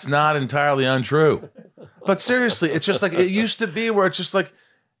 That's not entirely untrue. But seriously, it's just like it used to be where it's just like,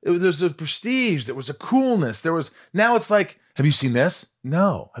 There's a prestige. There was a coolness. Now it's like, have you seen this?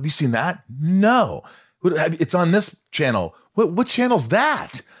 No. Have you seen that? No. It's on this channel. What channel's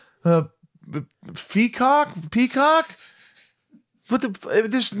that? Peacock?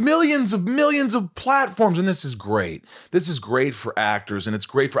 There's millions of platforms, and this is great. This is great for actors, and it's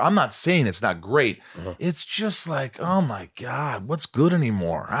great for. I'm not saying it's not great. It's just like, oh my God, what's good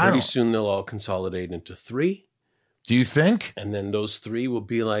anymore? Pretty soon they'll all consolidate into 3. Do you think? And then those 3 will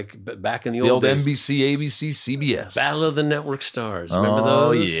be like back in the old days. NBC, ABC, CBS. Battle of the Network Stars. Remember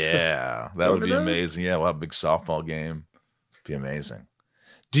those? Oh, yeah. That would be amazing. Yeah, we'll have a big softball game. It'd be amazing.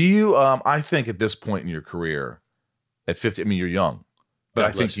 Do you, I think at this point in your career, at 50, I mean, you're young, but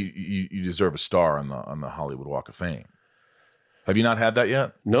I think you deserve a star on the Hollywood Walk of Fame. Have you not had that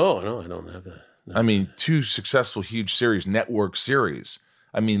yet? No, I don't have that. No. I mean, 2 successful, huge series, network series.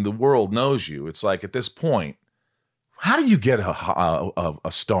 I mean, the world knows you. It's like at this point, how do you get a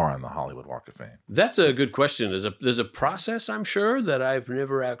star on the Hollywood Walk of Fame? That's a good question. There's a process, I'm sure, that I've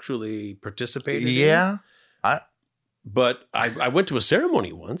never actually participated in. Yeah. But I went to a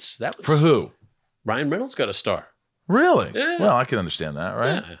ceremony once. That was For who? Ryan Reynolds got a star. Really? Yeah. Well, I can understand that,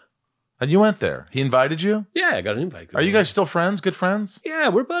 right? Yeah. And you went there. He invited you? Yeah, I got an invite. Are you guys still friends? Good friends? Yeah,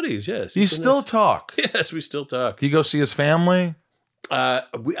 we're buddies, yes. You still talk? Yes, we still talk. Do you go see his family? I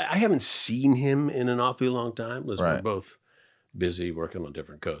haven't seen him in an awfully long time. Right. We're both busy working on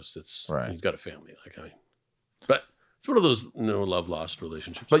different coasts. Right. He's got a family. But it's one of those love lost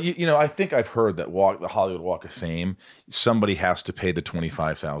relationships. But I think I've heard that the Hollywood Walk of Fame, somebody has to pay the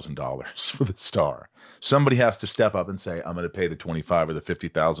 $25,000 for the star. Somebody has to step up and say, "I'm going to pay the $25,000 or the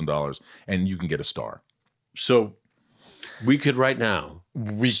 $50,000, and you can get a star." So we could right now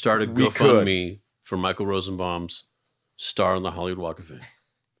start a GoFundMe for Michael Rosenbaum's star on the Hollywood Walk of Fame.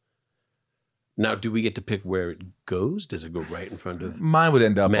 Now, do we get to pick where it goes? Does it go right in front of mine? Would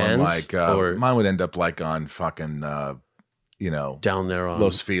end up Mans, on mine would end up like on fucking down there on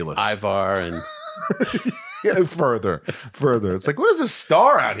Los Feliz, Ivar, and yeah, further. It's like, what is this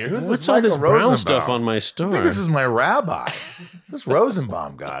star out here? What's all this brown stuff on my star? I think this is my rabbi. This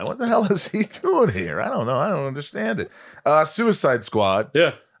Rosenbaum guy. What the hell is he doing here? I don't know. I don't understand it. Suicide Squad.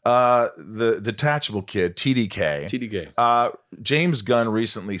 Yeah. The Detachable Kid, TDK. James Gunn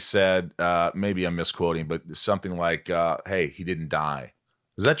recently said, maybe I'm misquoting, but something like, "Hey, he didn't die."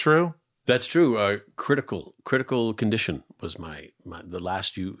 Is that true? That's true. Critical condition was the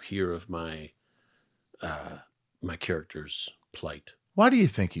last you hear of my my character's plight. Why do you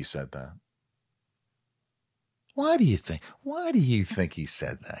think he said that? Why do you think he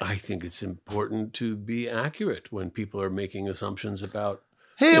said that? I think it's important to be accurate when people are making assumptions about.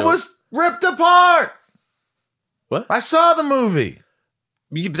 He was ripped apart. What? I saw the movie.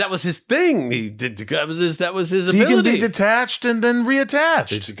 That was his thing. That was his ability. He can be detached and then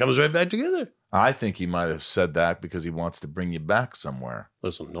reattached. It comes right back together. I think he might have said that because he wants to bring you back somewhere.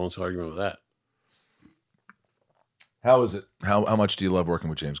 Listen, no one's arguing with that. How is it? How much do you love working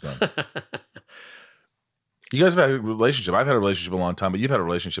with James Gunn? You guys have had a relationship. I've had a relationship a long time, but you've had a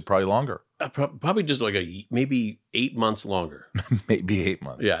relationship probably longer. Probably just like maybe 8 months longer. Maybe 8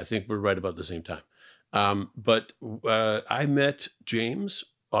 months. Yeah, I think we're right about the same time. But I met James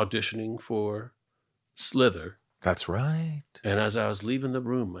auditioning for Slither. That's right. And as I was leaving the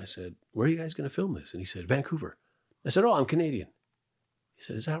room, I said, "Where are you guys going to film this?" And he said, "Vancouver." I said, "Oh, I'm Canadian." He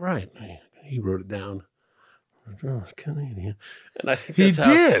said, "Is that right?" He wrote it down. Oh, Canadian. And I think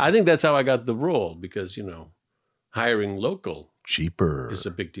I think that's how I got the role because, hiring local cheaper is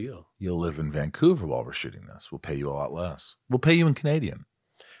a big deal. You'll live in Vancouver while we're shooting this. We'll pay you a lot less. We'll pay you in Canadian.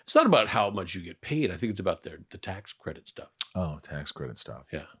 It's not about how much you get paid. I think it's about the tax credit stuff. Oh, tax credit stuff.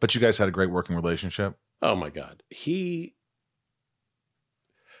 Yeah. But you guys had a great working relationship? Oh, my God.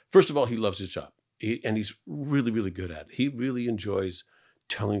 First of all, he loves his job. And he's really, really good at it. He really enjoys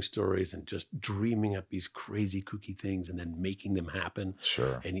telling stories and just dreaming up these crazy, kooky things and then making them happen.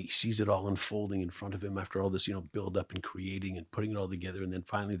 Sure. And he sees it all unfolding in front of him after all this, build up and creating and putting it all together. And then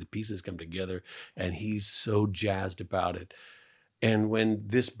finally the pieces come together and he's so jazzed about it. And when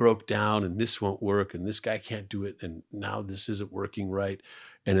this broke down and this won't work and this guy can't do it and now this isn't working right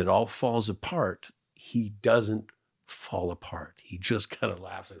and it all falls apart, he doesn't fall apart. He just kind of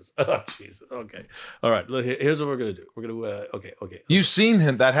laughs and says, "Oh, Jesus. Okay. All right. Look, here's what we're going to do. We're going to, okay. You've seen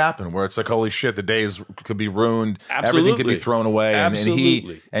that happen where it's like, holy shit, the days could be ruined. Absolutely. Everything could be thrown away.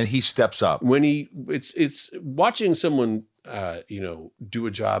 Absolutely. And he steps up. When it's watching someone, do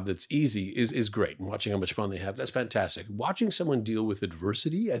a job that's easy is great. And watching how much fun they have, that's fantastic. Watching someone deal with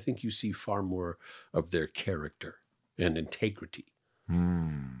adversity, I think you see far more of their character and integrity.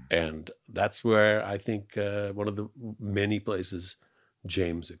 And that's where I think one of the many places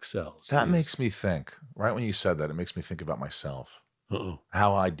James excels. That makes me think. Right when you said that, it makes me think about myself.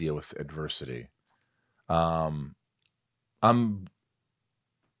 How I deal with adversity. I'm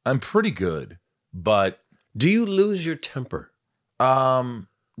pretty good, but do you lose your temper?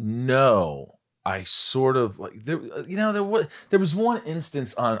 No. I sort of like there was one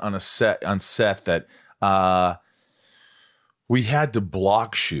instance on set that we had to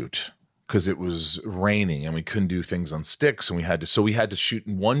block shoot because it was raining and we couldn't do things on sticks, and we had to shoot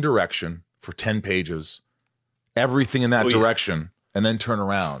in one direction for 10 pages, everything in that direction, and then turn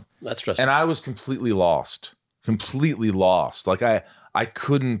around. That's stressful. And I was completely lost. Like I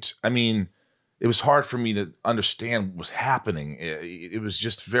couldn't, I mean, it was hard for me to understand what was happening. It was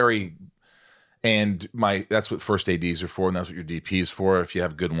just very, and that's what first ADs are for, and that's what your DP is for if you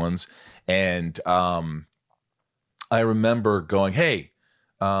have good ones. And I remember going, hey,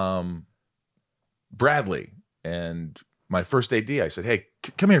 Bradley, and my first AD, I said, hey,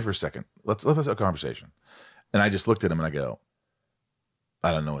 come here for a second. Let's have a conversation. And I just looked at him and I go,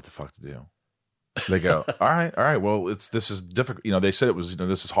 I don't know what the fuck to do. They go, all right. Well, this is difficult. They said it was,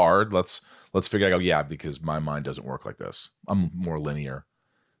 this is hard. Let's figure it out. I go, yeah, because my mind doesn't work like this. I'm more linear.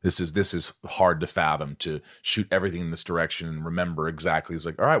 This is hard to fathom, to shoot everything in this direction and remember exactly. He's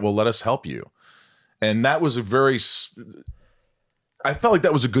like, all right, well, let us help you. And that was I felt like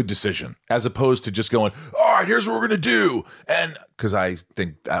that was a good decision, as opposed to just going, all right, here's what we're going to do. And because I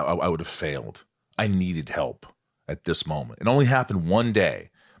think I would have failed. I needed help at this moment. It only happened one day,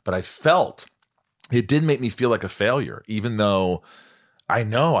 but I felt it did make me feel like a failure, even though I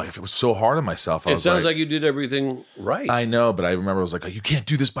know it was so hard on myself. It sounds like you did everything right. I know, but I remember I was like, you can't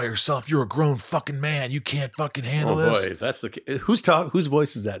do this by yourself. You're a grown fucking man. You can't fucking handle this. Boy, if that's whose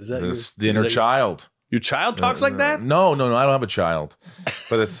voice is that? Is that the inner child? Your child talks like that? No, I don't have a child.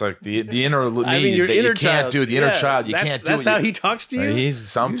 But it's like the inner me. I mean, your that inner you can't child. do it. The inner child, you can't do it. That's how he talks to you? He's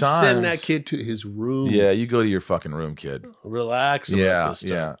sometimes. You send that kid to his room. Yeah, you go to your fucking room, kid. Relax about this stuff.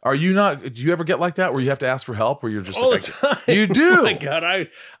 Yeah. Are you not, do you ever get like that where you have to ask for help, where you're just all like, the time? You do? Oh my God,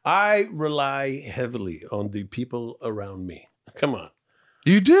 I rely heavily on the people around me. Come on.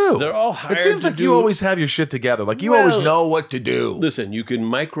 You do. They're all hired. It seems like you always have your shit together. Like you always know what to do. Listen, you can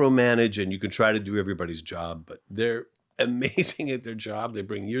micromanage and you can try to do everybody's job, but they're amazing at their job. They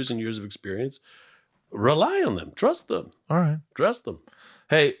bring years and years of experience. Rely on them. Trust them. All right. Trust them.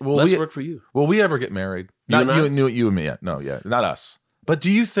 Hey, let's work for you. Will we ever get married? You and me. No, not us. But do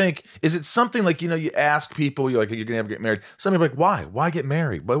you think, is it something like, you ask people, you're like, you're going to ever get married? Some people are like, why? Why get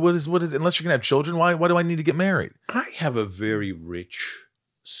married? What is, unless you're going to have children, why do I need to get married? I have a very rich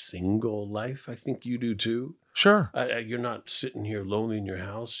single life. I think you do too. Sure. You're not sitting here lonely in your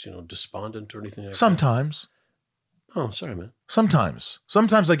house, despondent or anything like Sometimes. that. Oh, sorry, man. Sometimes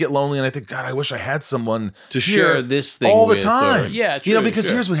I get lonely and I think, God, I wish I had someone to share this thing all the with, time. Yeah, true, because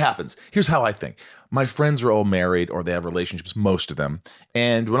here's what happens. Here's how I think. My friends are all married or they have relationships, most of them.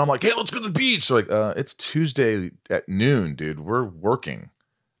 And when I'm like, hey, let's go to the beach. They're like, it's Tuesday at noon, dude. We're working.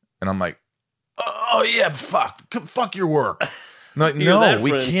 And I'm like, oh yeah, fuck your work. I'm like, no,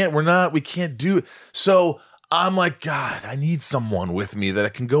 we can't. We can't do it. So I'm like, God, I need someone with me that I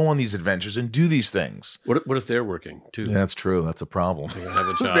can go on these adventures and do these things. What if they're working too? Yeah, that's true. That's a problem. Have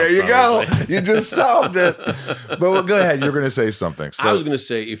a child, there you go. You just solved it. But go ahead. You're going to say something. So, I was going to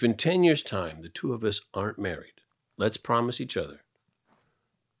say, if in 10 years' time the two of us aren't married, let's promise each other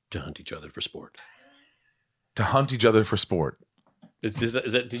to hunt each other for sport. To hunt each other for sport. Is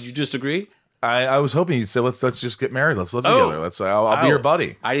that? Did you just agree? I was hoping you'd say let's just get married. Let's live together. I'll be your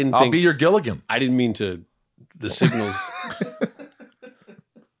buddy. I'll be your Gilligan. I didn't mean to. The signals.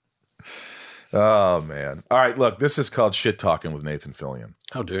 Oh man! All right, look. This is called Shit Talking with Nathan Fillion.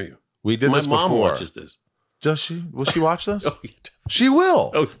 How dare you? We did this before. My mom watches this. Does she? Will she watch this? Oh, yeah. She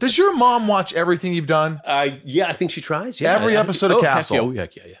will. Oh. Does your mom watch everything you've done? Yeah, I think she tries. Yeah, every episode of Castle.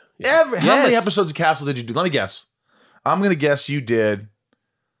 Heck yeah. How many episodes of Castle did you do? Let me guess. I'm going to guess you did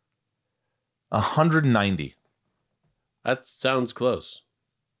 190. That sounds close.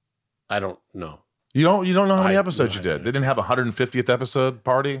 I don't know. You don't know how many episodes you did? They didn't have a 150th episode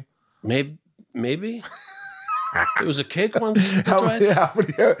party? Maybe. It was a cake once. How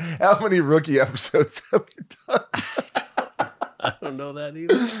many rookie episodes have you done? I don't know that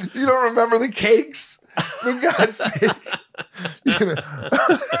either. You don't remember the cakes? For God's sake.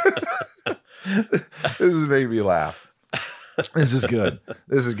 This is making me laugh. This is good.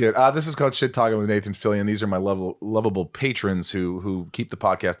 This is called Shit Talking with Nathan Fillion. These are my lovable patrons who keep the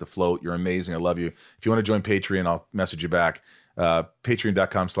podcast afloat. You're amazing. I love you. If you want to join Patreon, I'll message you back.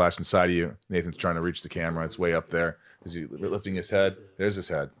 Patreon.com/inside of you. Nathan's trying to reach the camera. It's way up there. Is he lifting his head? There's his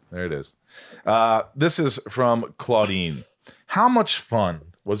head. There it is. This is from Claudine. How much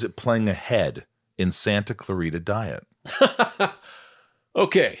fun was it playing a head in Santa Clarita Diet?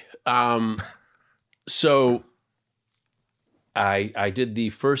 Okay. So I did the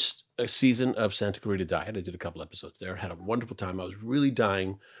first season of Santa Clarita Diet. I did a couple episodes there. Had a wonderful time. I was really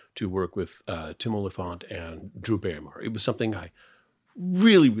dying to work with Tim Oliphant and Drew Barrymore. It was something I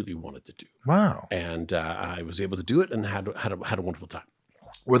really, really wanted to do. Wow. And I was able to do it and had a wonderful time.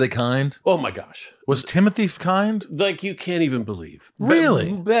 Were they kind? Oh my gosh. Was Timothy kind? Like you can't even believe.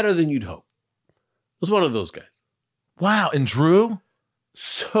 Really? Better than you'd hope. It was one of those guys. Wow. And Drew?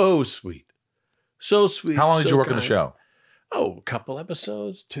 So sweet. So sweet. How long did so you work on the kind. show? Oh, a couple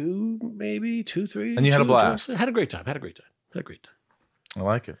episodes, 2, maybe 2, 3. And you had a 2, blast. Had a great time. Had a great time. I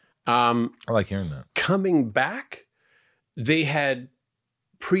like it. I like hearing that. Coming back, they had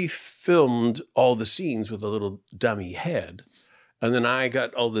pre-filmed all the scenes with a little dummy head. And then I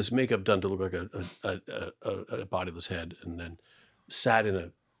got all this makeup done to look like a bodiless head, and then sat in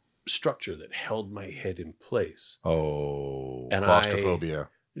a structure that held my head in place. Oh, And claustrophobia.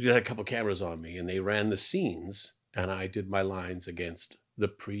 I had a couple cameras on me, and they ran the scenes, and I did my lines against the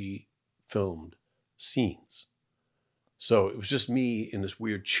pre-filmed scenes. So it was just me in this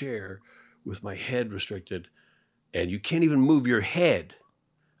weird chair with my head restricted, and you can't even move your head.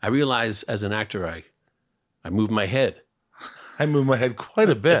 I realized as an actor, I moved my head. I move my head quite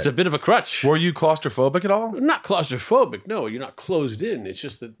a bit. It's a bit of a crutch. Were you claustrophobic at all? Not claustrophobic. No, you're not closed in. It's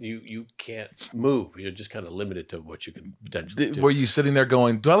just that you can't move. You're just kind of limited to what you can potentially do. Were you sitting there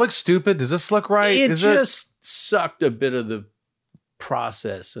going, do I look stupid? Does this look right? It just sucked a bit of the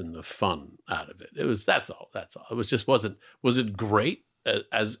process and the fun out of it. That's all. It was just was it great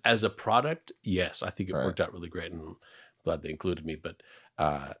as a product? Yes, I think it worked out really great, and I'm glad they included me. But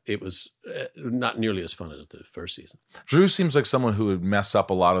it was not nearly as fun as the first season. Drew seems like someone who would mess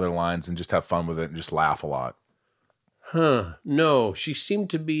up a lot of their lines and just have fun with it and just laugh a lot. No, she seemed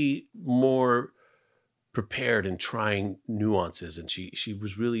to be more prepared in trying nuances, and she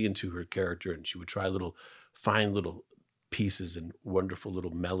was really into her character, and she would try find little pieces and wonderful little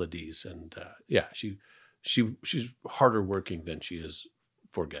melodies, and she's harder working than she is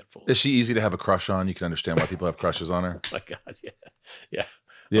forgetful. Is she easy to have a crush on? You can understand why people have crushes on her. Oh my God, yeah. Yeah?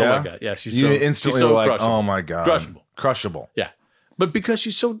 Oh my God, yeah. She's You so instantly she's so were like, crushable. oh my God. Crushable. Yeah. But because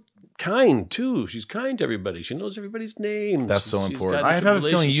she's so kind too. She's kind to everybody. She knows everybody's names. That's so She's important. got I have a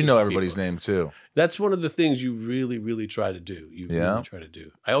feeling you know relationships with everybody's people. name too. That's one of the things you really, really try to do. Really try to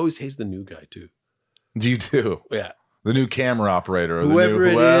do. I always haze the new guy too. Do you too? Yeah. The new camera operator. Or Whoever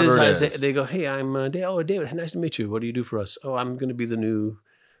it is. They go, hey, I'm David. Nice to meet you. What do you do for us? Oh, I'm going to be the new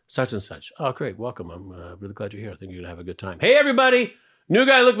such and such. Oh, great. Welcome. I'm really glad you're here. I think you're going to have a good time. Hey, everybody. New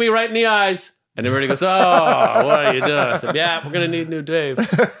guy, look me right in the eyes. And everybody goes, oh, what are you doing? I said, yeah, we're going to need new Dave.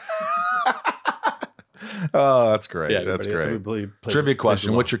 Oh, that's great. Yeah, that's great. Plays Trivia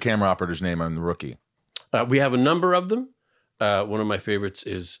question. What's your camera operator's name on The Rookie? We have a number of them. One of my favorites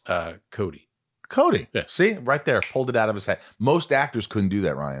is Cody. Cody. Yeah. See, right there, pulled it out of his head. Most actors couldn't do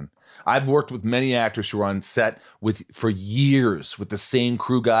that, Ryan. I've worked with many actors who were on set for years with the same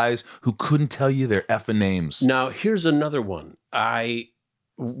crew guys who couldn't tell you their effing names. Now, here's another one.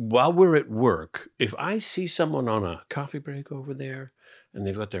 While we're at work, if I see someone on a coffee break over there and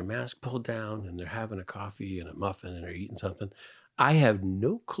they've got their mask pulled down and they're having a coffee and a muffin and they're eating something, I have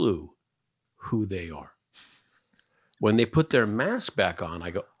no clue who they are. When they put their mask back on, I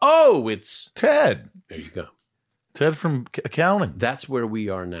go, oh, it's Ted. There you go. Ted from accounting. That's where we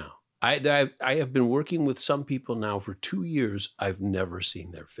are now. I have been working with some people now for 2 years. I've never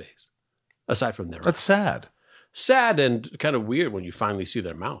seen their face, aside from their That's sad. sad and kind of weird when you finally see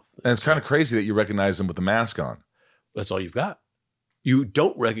their mouth. And it's kind of crazy that you recognize them with the mask on. That's all you've got. You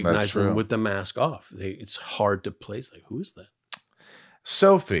don't recognize That's true. them with the mask off. It's hard to place. Like, who is that?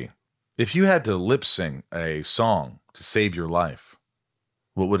 Sophie, if you had to lip sing a song to save your life,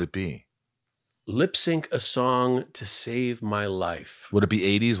 what would it be? Lip sync a song to save my life. Would it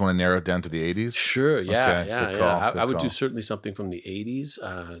be 80s? Want to narrow it down to the 80s? Sure. Yeah. Okay, Yeah. good call, Yeah. good I would call. do certainly something from the 80s.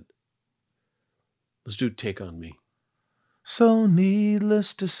 Let's do Take On Me. So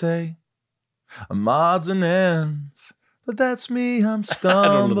needless to say, I'm odds and ends, but that's me. I'm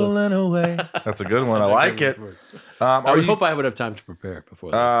stumbling away. That's a good one. I like it. I would hope I would have time to prepare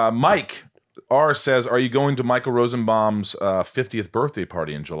before that. Mike R says, are you going to Michael Rosenbaum's 50th birthday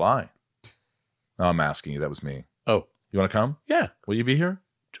party in July? Oh, I'm asking you. That was me. Oh. You want to come? Yeah. Will you be here?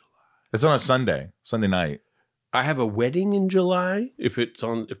 July. It's on a Sunday night. I have a wedding in July. If it's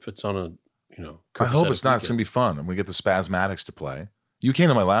on a, I hope it's not. It's going to be fun. And we get the Spasmatics to play. You came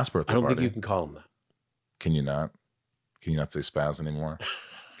to my last birthday I don't party. think you can call them that. Can you not? Can you not say Spaz anymore?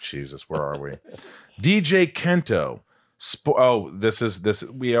 Jesus, where are we? DJ Kento This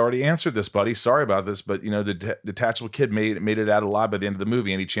we already answered this, buddy. Sorry about this, but the detachable kid made it out alive by the end of the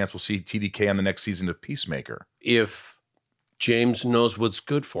movie. Any chance we'll see TDK on the next season of Peacemaker? If James knows what's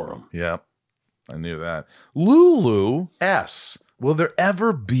good for him. Yeah, I knew that. Lulu S. Will there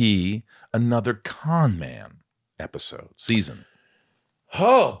ever be another Con Man season?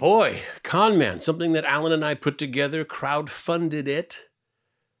 Oh boy, Con Man, something that Alan and I put together, crowdfunded it.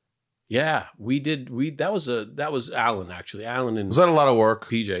 Yeah, we did. That was Alan actually. Alan and was that a lot of work?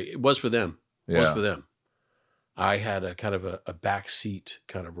 PJ, it was for them. It was Yeah. for them. I had a kind of a backseat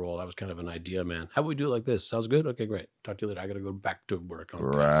kind of role. I was kind of an idea man. How about we do it like this? Sounds good? Okay, great. Talk to you later. I got to go back to work on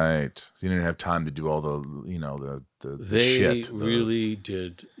Right. So you didn't have time to do all the the They shit. really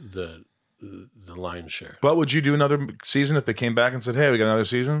did the lion's share. But would you do another season if they came back and said, "Hey, we got another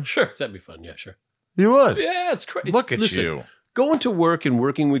season"? Sure, that'd be fun. Yeah, sure. You would. Yeah, it's crazy. Look at Listen, you. Going to work and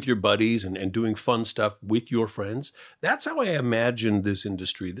working with your buddies and doing fun stuff with your friends. That's how I imagined this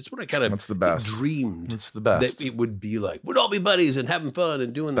industry. That's what I kind of That's the best. dreamed That's the best. that it would be like. We'd all be buddies and having fun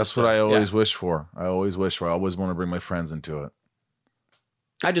and doing That's this what stuff. I always Yeah. wish for. I always want to bring my friends into it.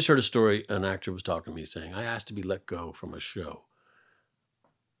 I just heard a story. An actor was talking to me saying, I asked to be let go from a show.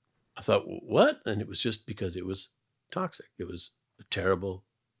 I thought, what? And it was just because it was toxic. It was a terrible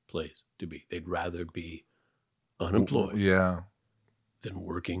place to be. They'd rather be unemployed Yeah. than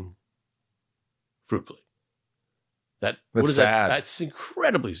working fruitfully. What That's is sad. That's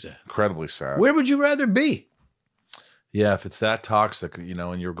incredibly sad. Incredibly sad. Where would you rather be? Yeah, if it's that toxic, and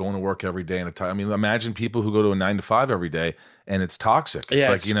you're going to work every day imagine people who go to a 9 to 5 every day and it's toxic.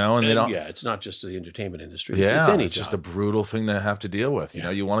 It's and they don't. Yeah, it's not just the entertainment industry. Yeah, it's any it's just job. a brutal thing to have to deal with.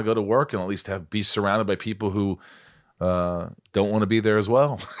 You want to go to work and at least be surrounded by people who don't want to be there as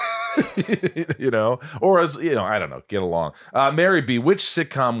well. Or as I don't know, get along. Mary B, which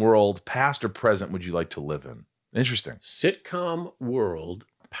sitcom world, past or present, would you like to live in? Interesting. Sitcom world,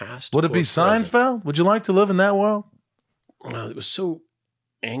 past. Would it be or present? Seinfeld? Would you like to live in that world? It was so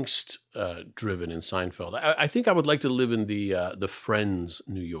angst driven in Seinfeld. I think I would like to live in the Friends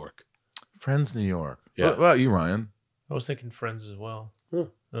New York. Friends, New York. Yeah. What about you, Ryan? I was thinking Friends as well. Hmm.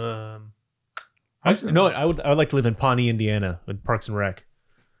 I would like to live in Pawnee, Indiana, with Parks and Rec.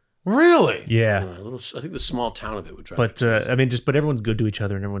 Really? Yeah, I think the small town of it would drive me but crazy. but everyone's good to each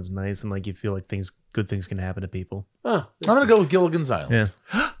other and everyone's nice and you feel like good things can happen to people. Oh, I'm going to go with Gilligan's Island.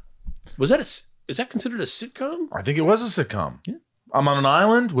 Yeah, is that considered a sitcom? I think it was a sitcom. Yeah. I'm on an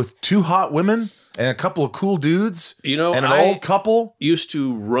island with 2 hot women and a couple of cool dudes. And an old couple. Used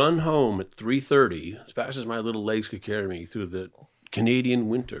to run home at 3:30 as fast as my little legs could carry me through the Canadian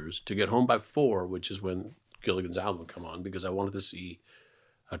winters to get home by 4, which is when Gilligan's Island would come on, because I wanted to see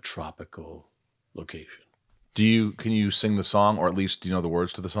a tropical location. Can you sing the song, or at least do you know the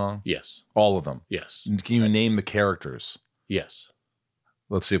words to the song? Yes. All of them. Yes. Can you name the characters? Yes.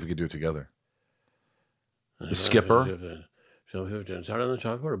 Let's see if we can do it together. The skipper.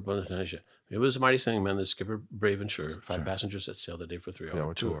 It was a mighty sailing man, the skipper brave and sure. 5 passengers set sail that day for a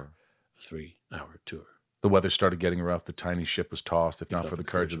 3-hour tour. A 3-hour tour. The weather started getting rough. The tiny ship was tossed. If not for the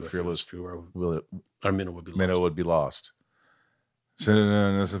courage of the fearless, our minnow would be lost. Minnow would be lost. Sitting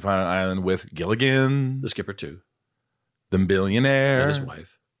on this final island with Gilligan, The skipper too, the billionaire, and his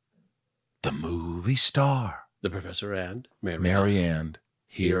wife, the movie star, the professor, and Mary Ann,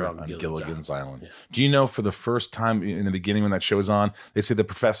 here on Gilligan's Island. Yeah. Do you know, for the first time in the beginning when that show's on, they say the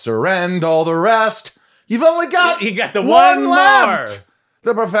professor and all the rest. You've only got you got the one left.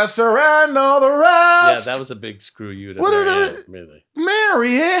 More. The professor and all the rest. Yeah, that was a big screw you to what Mary Ann, really.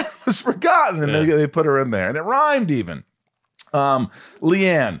 Mary Ann was forgotten, and they put her in there, and it rhymed even.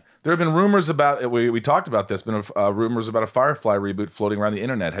 Leanne, there have been rumors about it. We talked about this. Been rumors about a Firefly reboot floating around the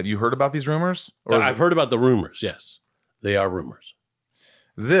internet. Have you heard about these rumors? I've heard about the rumors. Yes, they are rumors.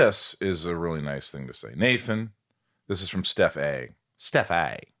 This is a really nice thing to say. Nathan, this is from Steph A. Steph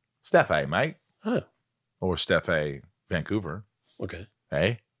A, mate. Oh. Or Steph A, Vancouver. Okay.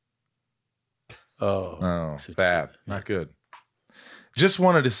 Hey? Oh, bad. Not good. Just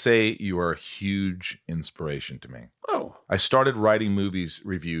wanted to say you are a huge inspiration to me. Oh. I started writing movies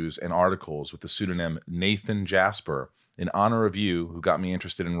reviews and articles with the pseudonym Nathan Jasper in honor of you, who got me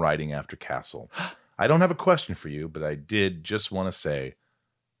interested in writing after Castle. I don't have a question for you, but I did just want to say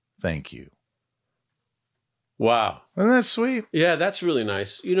thank you. Wow. Isn't that sweet? Yeah, that's really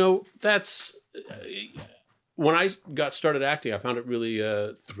nice. That's when I got started acting, I found it really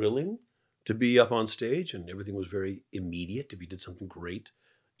thrilling to be up on stage, and everything was very immediate. If you did something great,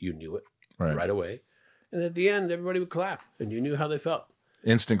 you knew it right away. And at the end, everybody would clap, and you knew how they felt.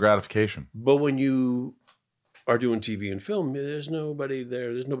 Instant gratification. But when you are doing TV and film, there's nobody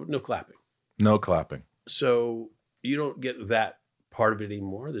there. There's no clapping. No clapping. So you don't get that part of it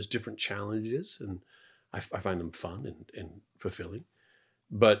anymore. There's different challenges, and I find them fun and fulfilling.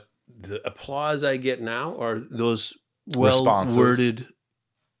 But the applause I get now are those well-worded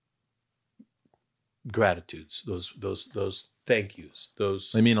gratitudes, those thank yous.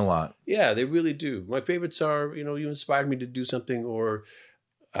 They mean a lot. Yeah, they really do. My favorites are, you inspired me to do something, or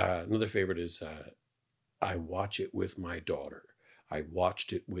another favorite is I watch it with my daughter. I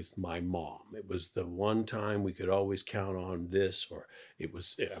watched it with my mom. It was the one time we could always count on this, or I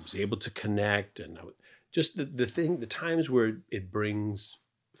was able to connect, and just the times where it brings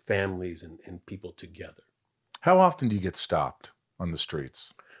families and people together. How often do you get stopped on the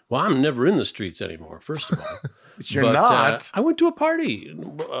streets? Well, I'm never in the streets anymore, first of all. You're not. I went to a party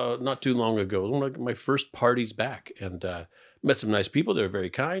not too long ago, one of my first parties back, and met some nice people. They were very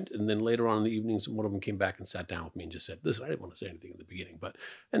kind. And then later on in the evenings, one of them came back and sat down with me and just said, listen, I didn't want to say anything in the beginning,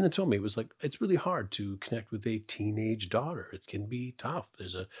 and then told me, it was like, it's really hard to connect with a teenage daughter. It can be tough.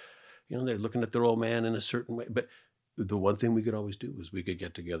 There's they're looking at their old man in a certain way. But the one thing we could always do is we could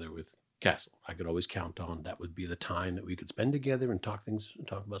get together with Castle. I could always count on that would be the time that we could spend together and talk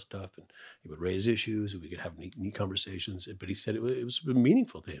about stuff, and he would raise issues, and we could have neat conversations. But he said it was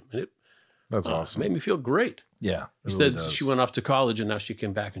meaningful to him, and that's awesome. Made me feel great. Yeah, he said she went off to college, and now she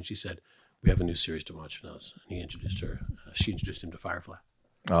came back, and she said, "We have a new series to watch." And he introduced her. She introduced him to Firefly.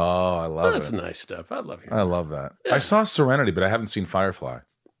 Oh, I love it. That's nice stuff. I love hearing. I love that. Yeah. I saw Serenity, but I haven't seen Firefly.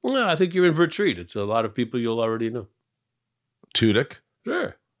 Well, I think you're in for a treat. It's a lot of people you'll already know. Tudyk.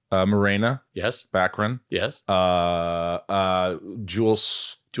 Sure. Morena. Yes. Baccarin. Yes. Jewel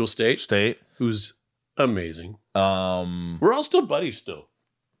State. Who's amazing. We're all still buddies still.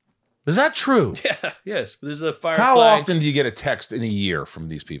 Is that true? Yeah. Yes. There's a Firefly. How often do you get a text in a year from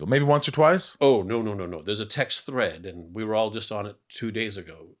these people? Maybe once or twice? Oh, no. There's a text thread, and we were all just on it 2 days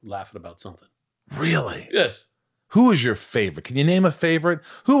ago laughing about something. Really? Yes. Who is your favorite? Can you name a favorite?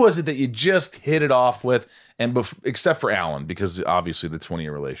 Who was it that you just hit it off with? And except for Alan, because obviously the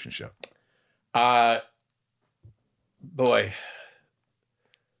 20-year relationship. Boy,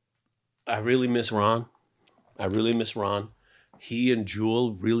 I really miss Ron. He and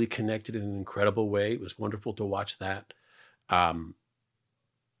Jewel really connected in an incredible way. It was wonderful to watch that. All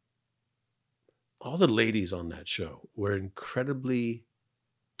the ladies on that show were incredibly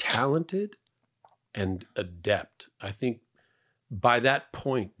talented and adept. I think by that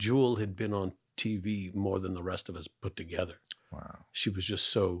point, Jewel had been on TV more than the rest of us put together. Wow. She was just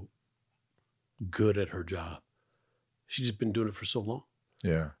so good at her job. She's just been doing it for so long.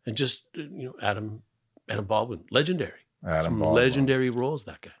 Yeah. And just, Adam Baldwin, legendary. Adam Some Baldwin. Legendary roles,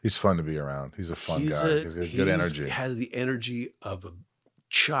 that guy. He's fun to be around. He's a fun guy. He's got good energy. He has the energy of a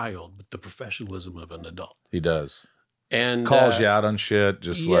child, but the professionalism of an adult. He does. And calls you out on shit,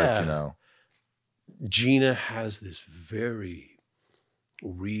 just Gina has this very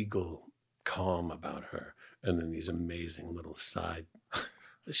regal calm about her, and then these amazing little side.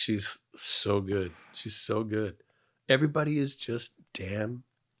 She's so good. Everybody is just damn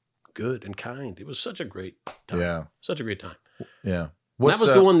good and kind. It was such a great time. Yeah. Such a great time. Yeah. That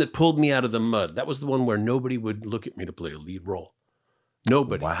was the one that pulled me out of the mud. That was the one where nobody would look at me to play a lead role.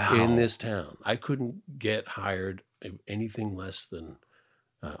 Nobody in this town. I couldn't get hired anything less than...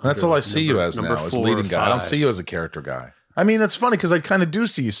 that's all I see you as now, as leading guy. I don't see you as a character guy. I mean, that's funny because I kind of do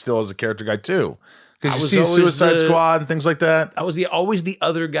see you still as a character guy too. Because you see Suicide Squad and things like that. I was always the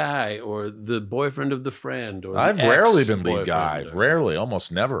other guy, or the boyfriend of the friend. Or I've rarely been lead guy. Rarely,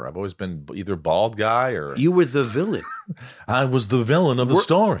 almost never. I've always been either bald guy or... You were the villain. I was the villain of the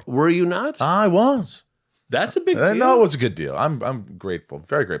story. Were you not? I was. That's a big deal. No, it was a good deal. I'm grateful,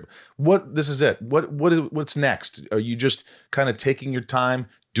 very grateful. This is it. What's next? Are you just kind of taking your time,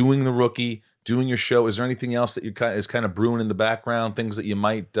 doing the Rookie, doing your show? Is there anything else that is kind of brewing in the background? Things that you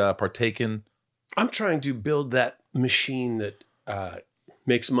might partake in? I'm trying to build that machine that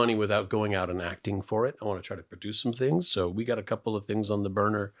makes money without going out and acting for it. I want to try to produce some things. So we got a couple of things on the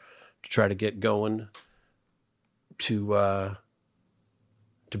burner to try to get going to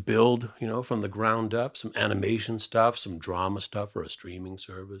build, from the ground up, some animation stuff, some drama stuff for a streaming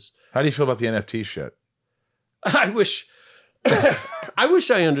service. How do you feel about the NFT shit? I wish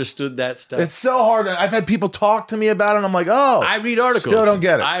I understood that stuff. It's so hard. I've had people talk to me about it, and I'm like, oh. I read articles. Still don't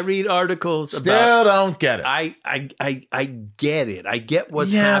get it. I read articles Still don't get it. I get it. I get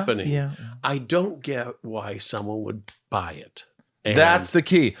what's happening. Yeah. I don't get why someone would buy it. And that's the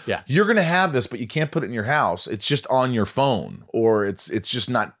key. Yeah. You're going to have this, but you can't put it in your house. It's just on your phone, or it's just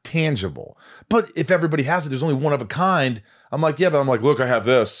not tangible. But if everybody has it, there's only one of a kind. I'm like, look, I have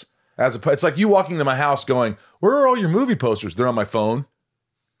this. It's like you walking into my house going, where are all your movie posters? They're on my phone.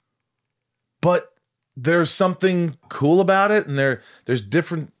 But there's something cool about it, and there's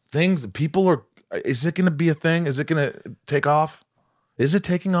different things that people are. Is it going to be a thing? Is it going to take off? Is it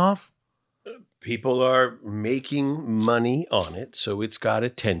taking off? People are making money on it, so it's got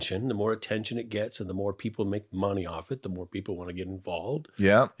attention. The more attention it gets and the more people make money off it, the more people want to get involved.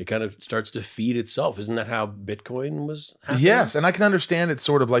 Yeah. It kind of starts to feed itself. Isn't that how Bitcoin was happening? Yes, and I can understand it's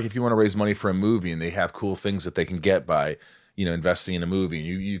sort of like if you want to raise money for a movie and they have cool things that they can get by, investing in a movie. And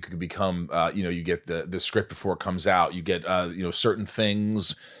you could become, you get the script before it comes out. You get, certain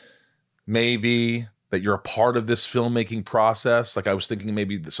things maybe that you're a part of this filmmaking process. Like I was thinking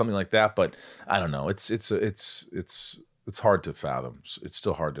maybe something like that, but I don't know. It's hard to fathom. It's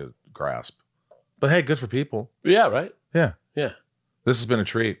still hard to grasp. But hey, good for people. Yeah, right? Yeah. Yeah. This has been a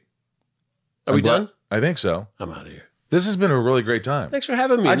treat. Are we done? I think so. I'm out of here. This has been a really great time. Thanks for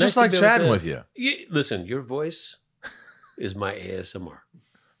having me. I just like chatting with you. Listen, your voice is my ASMR.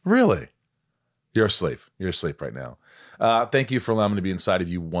 Really? You're asleep. You're asleep right now. Thank you for allowing me to be inside of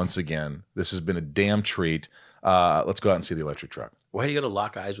you once again. This has been a damn treat. Let's go out and see the electric truck. Why do you got to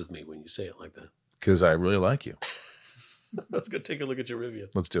lock eyes with me when you say it like that? Because I really like you. Let's go take a look at your Rivian.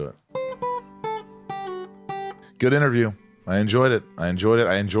 Let's do it. Good interview. I enjoyed it. I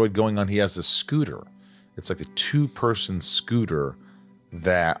enjoyed going on. He has this scooter. It's like a 2-person scooter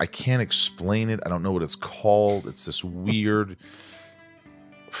that I can't explain it. I don't know what it's called. It's this weird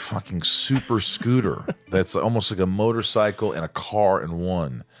fucking super scooter that's almost like a motorcycle and a car in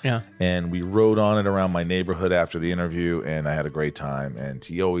one. Yeah. And we rode on it around my neighborhood after the interview, and I had a great time. And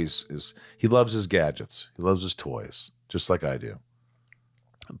he always is. He loves his gadgets. He loves his toys, just like I do.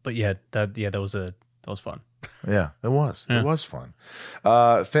 But yeah, that was fun. Yeah, it was. Yeah. It was fun.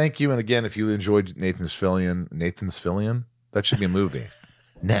 Thank you. And again, if you enjoyed Nathan's Fillion, that should be a movie.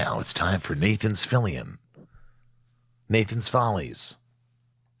 Now it's time for Nathan's Fillion. Nathan's Follies.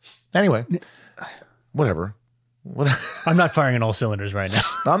 Anyway, whatever. I'm not firing on all cylinders right now.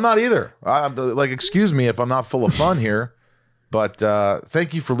 I'm not either. Excuse me if I'm not full of fun here. But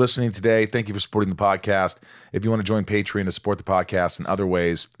thank you for listening today. Thank you for supporting the podcast. If you want to join Patreon to support the podcast in other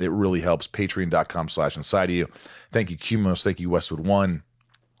ways, it really helps. Patreon.com/inside of you. Thank you, Cumulus. Thank you, Westwood One.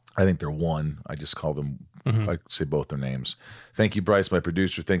 I think they're one. I just call them, I say both their names. Thank you, Bryce, my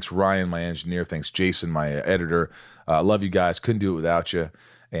producer. Thanks, Ryan, my engineer. Thanks, Jason, my editor. Love you guys. Couldn't do it without you.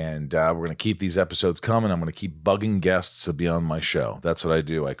 And we're going to keep these episodes coming. I'm going to keep bugging guests to be on my show. That's what I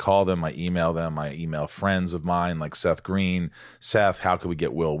do. I call them. I email them. I email friends of mine like Seth Green. Seth, how can we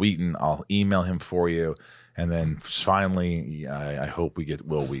get Will Wheaton? I'll email him for you. And then finally, I hope we get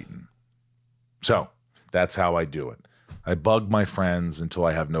Will Wheaton. So that's how I do it. I bug my friends until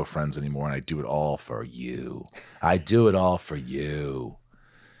I have no friends anymore, and I do it all for you. I do it all for you.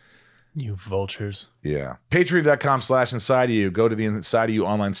 You vultures. Yeah. Patreon.com/inside of you. Go to the Inside of You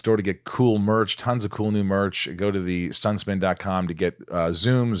online store to get cool merch, tons of cool new merch. Go to the sunspin.com to get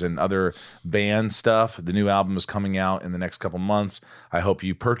Zooms and other band stuff. The new album is coming out in the next couple months. I hope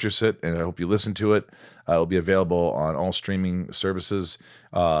you purchase it, and I hope you listen to it. It'll be available on all streaming services.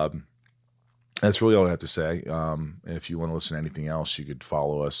 That's really all I have to say. If you want to listen to anything else, you could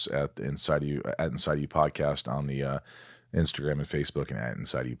follow us at the Inside of You podcast on the Instagram and Facebook, and at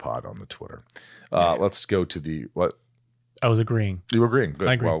Inside You Pod on the Twitter. Let's go to the what? I was agreeing. You were agreeing. Good.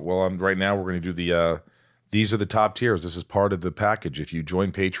 I agree. Well, right now we're going to do the. These are the top tiers. This is part of the package. If you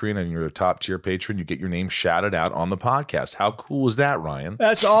join Patreon and you're a top tier patron, you get your name shouted out on the podcast. How cool is that, Ryan?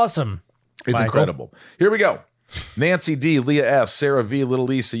 That's awesome. It's Michael. Incredible. Here we go. Nancy D, Leah S, Sarah V, Little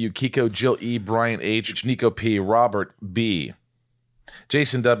Lisa, Yukiko, Jill E, Brian H, Nico P, Robert B,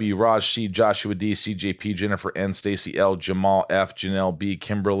 Jason W, Raj C, Joshua D, CJP, Jennifer N, Stacy L, Jamal F, Janelle B,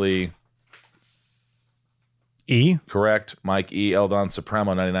 Kimberly E. Correct. Mike E, Eldon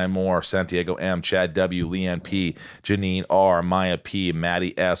Supremo, 99 more, Santiago M, Chad W, Leanne P, Janine R, Maya P,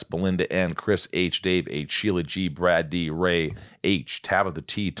 Maddie S, Belinda N, Chris H, Dave H, Sheila G, Brad D, Ray H, Tabitha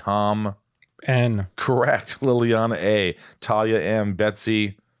T, Tom N. Correct. Liliana A, Talia M,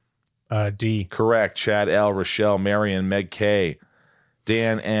 Betsy D. Correct. Chad L, Rochelle, Marion, Meg K,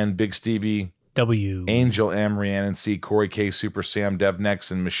 Dan N, Big Stevie W, Angel M, Rhiannon C, Corey K, Super Sam, Dev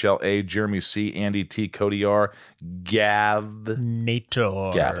Nexon, Michelle A, Jeremy C, Andy T, Cody R, Gavinator,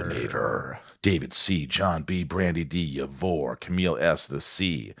 David C, John B, Brandy D, Yavor, Camille S, The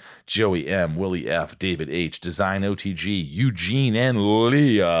C, Joey M, Willie F, David H, Design OTG, Eugene and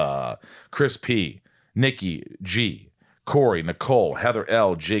Leah, Chris P, Nikki G, Corey, Nicole, Heather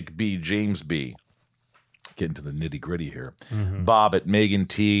L, Jake B, James B. Getting to the nitty gritty here. Bob at Megan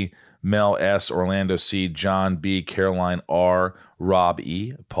T, Mel S, Orlando C, John B, Caroline R, Rob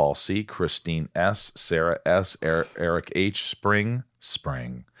E, Paul C, Christine S, Sarah S, Eric H, Spring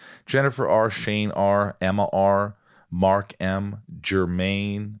spring. Jennifer R., Shane R., Emma R., Mark M.,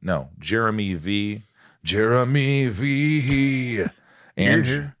 Jeremy V.,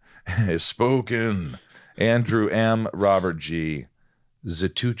 Andrew is spoken. Andrew M., Robert G.,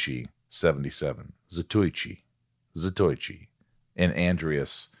 Zatucci 77, Zatoichi, and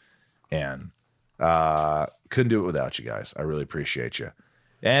Andreas N. Couldn't do it without you guys. I really appreciate you.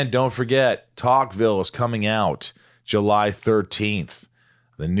 And don't forget, Talkville is coming out July 13th.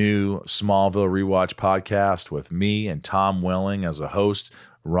 The new Smallville Rewatch podcast with me and Tom Welling as a host.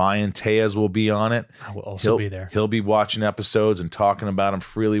 Ryan Tejas will be on it. I will also be there. He'll be watching episodes and talking about them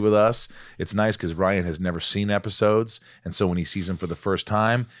freely with us. It's nice because Ryan has never seen episodes. And so when he sees them for the first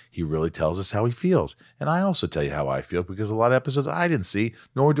time, he really tells us how he feels. And I also tell you how I feel because a lot of episodes I didn't see,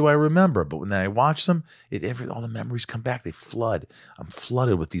 nor do I remember. But when I watch them, all the memories come back. They flood. I'm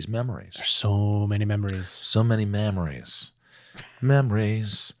flooded with these memories. There's so many memories. So many memories.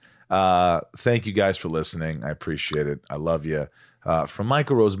 Memories. Thank you guys for listening. I appreciate it. I love you. From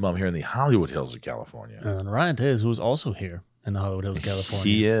Michael Rosenbaum here in the Hollywood Hills of California. And Ryan Tejas, who's also here in the Hollywood Hills of California.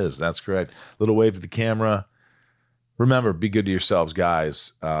 He is. That's correct. Little wave to the camera. Remember, be good to yourselves,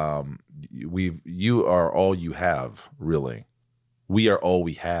 guys. You are all you have, really. We are all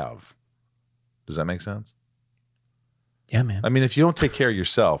we have. Does that make sense? Yeah, man. I mean, if you don't take care of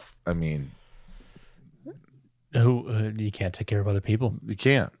yourself, I mean... you can't take care of other people. You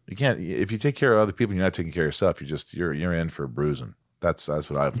can't. If you take care of other people and you're not taking care of yourself, you're in for bruising. That's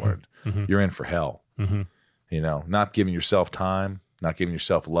what I've learned. Mm-hmm. You're in for hell. Mm-hmm. Not giving yourself time, not giving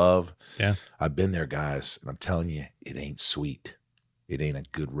yourself love. Yeah. I've been there, guys, and I'm telling you, it ain't sweet. It ain't a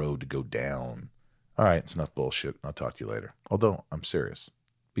good road to go down. All right, it's enough bullshit. I'll talk to you later. Although I'm serious.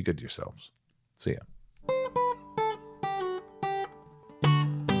 Be good to yourselves. See ya.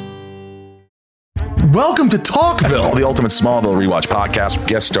 Welcome to Talkville, the ultimate Smallville rewatch podcast.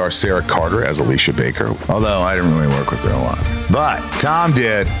 Guest star Sarah Carter as Alicia Baker, although I didn't really work with her a lot. But Tom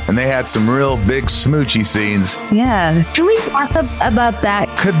did, and they had some real big smoochy scenes. Yeah. Can we talk about that?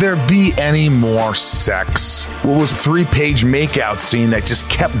 Could there be any more sex? What was a 3-page makeout scene that just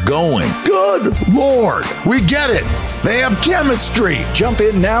kept going? Good Lord, we get it. They have chemistry. Jump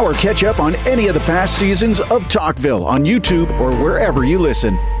in now or catch up on any of the past seasons of Talkville on YouTube or wherever you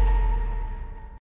listen.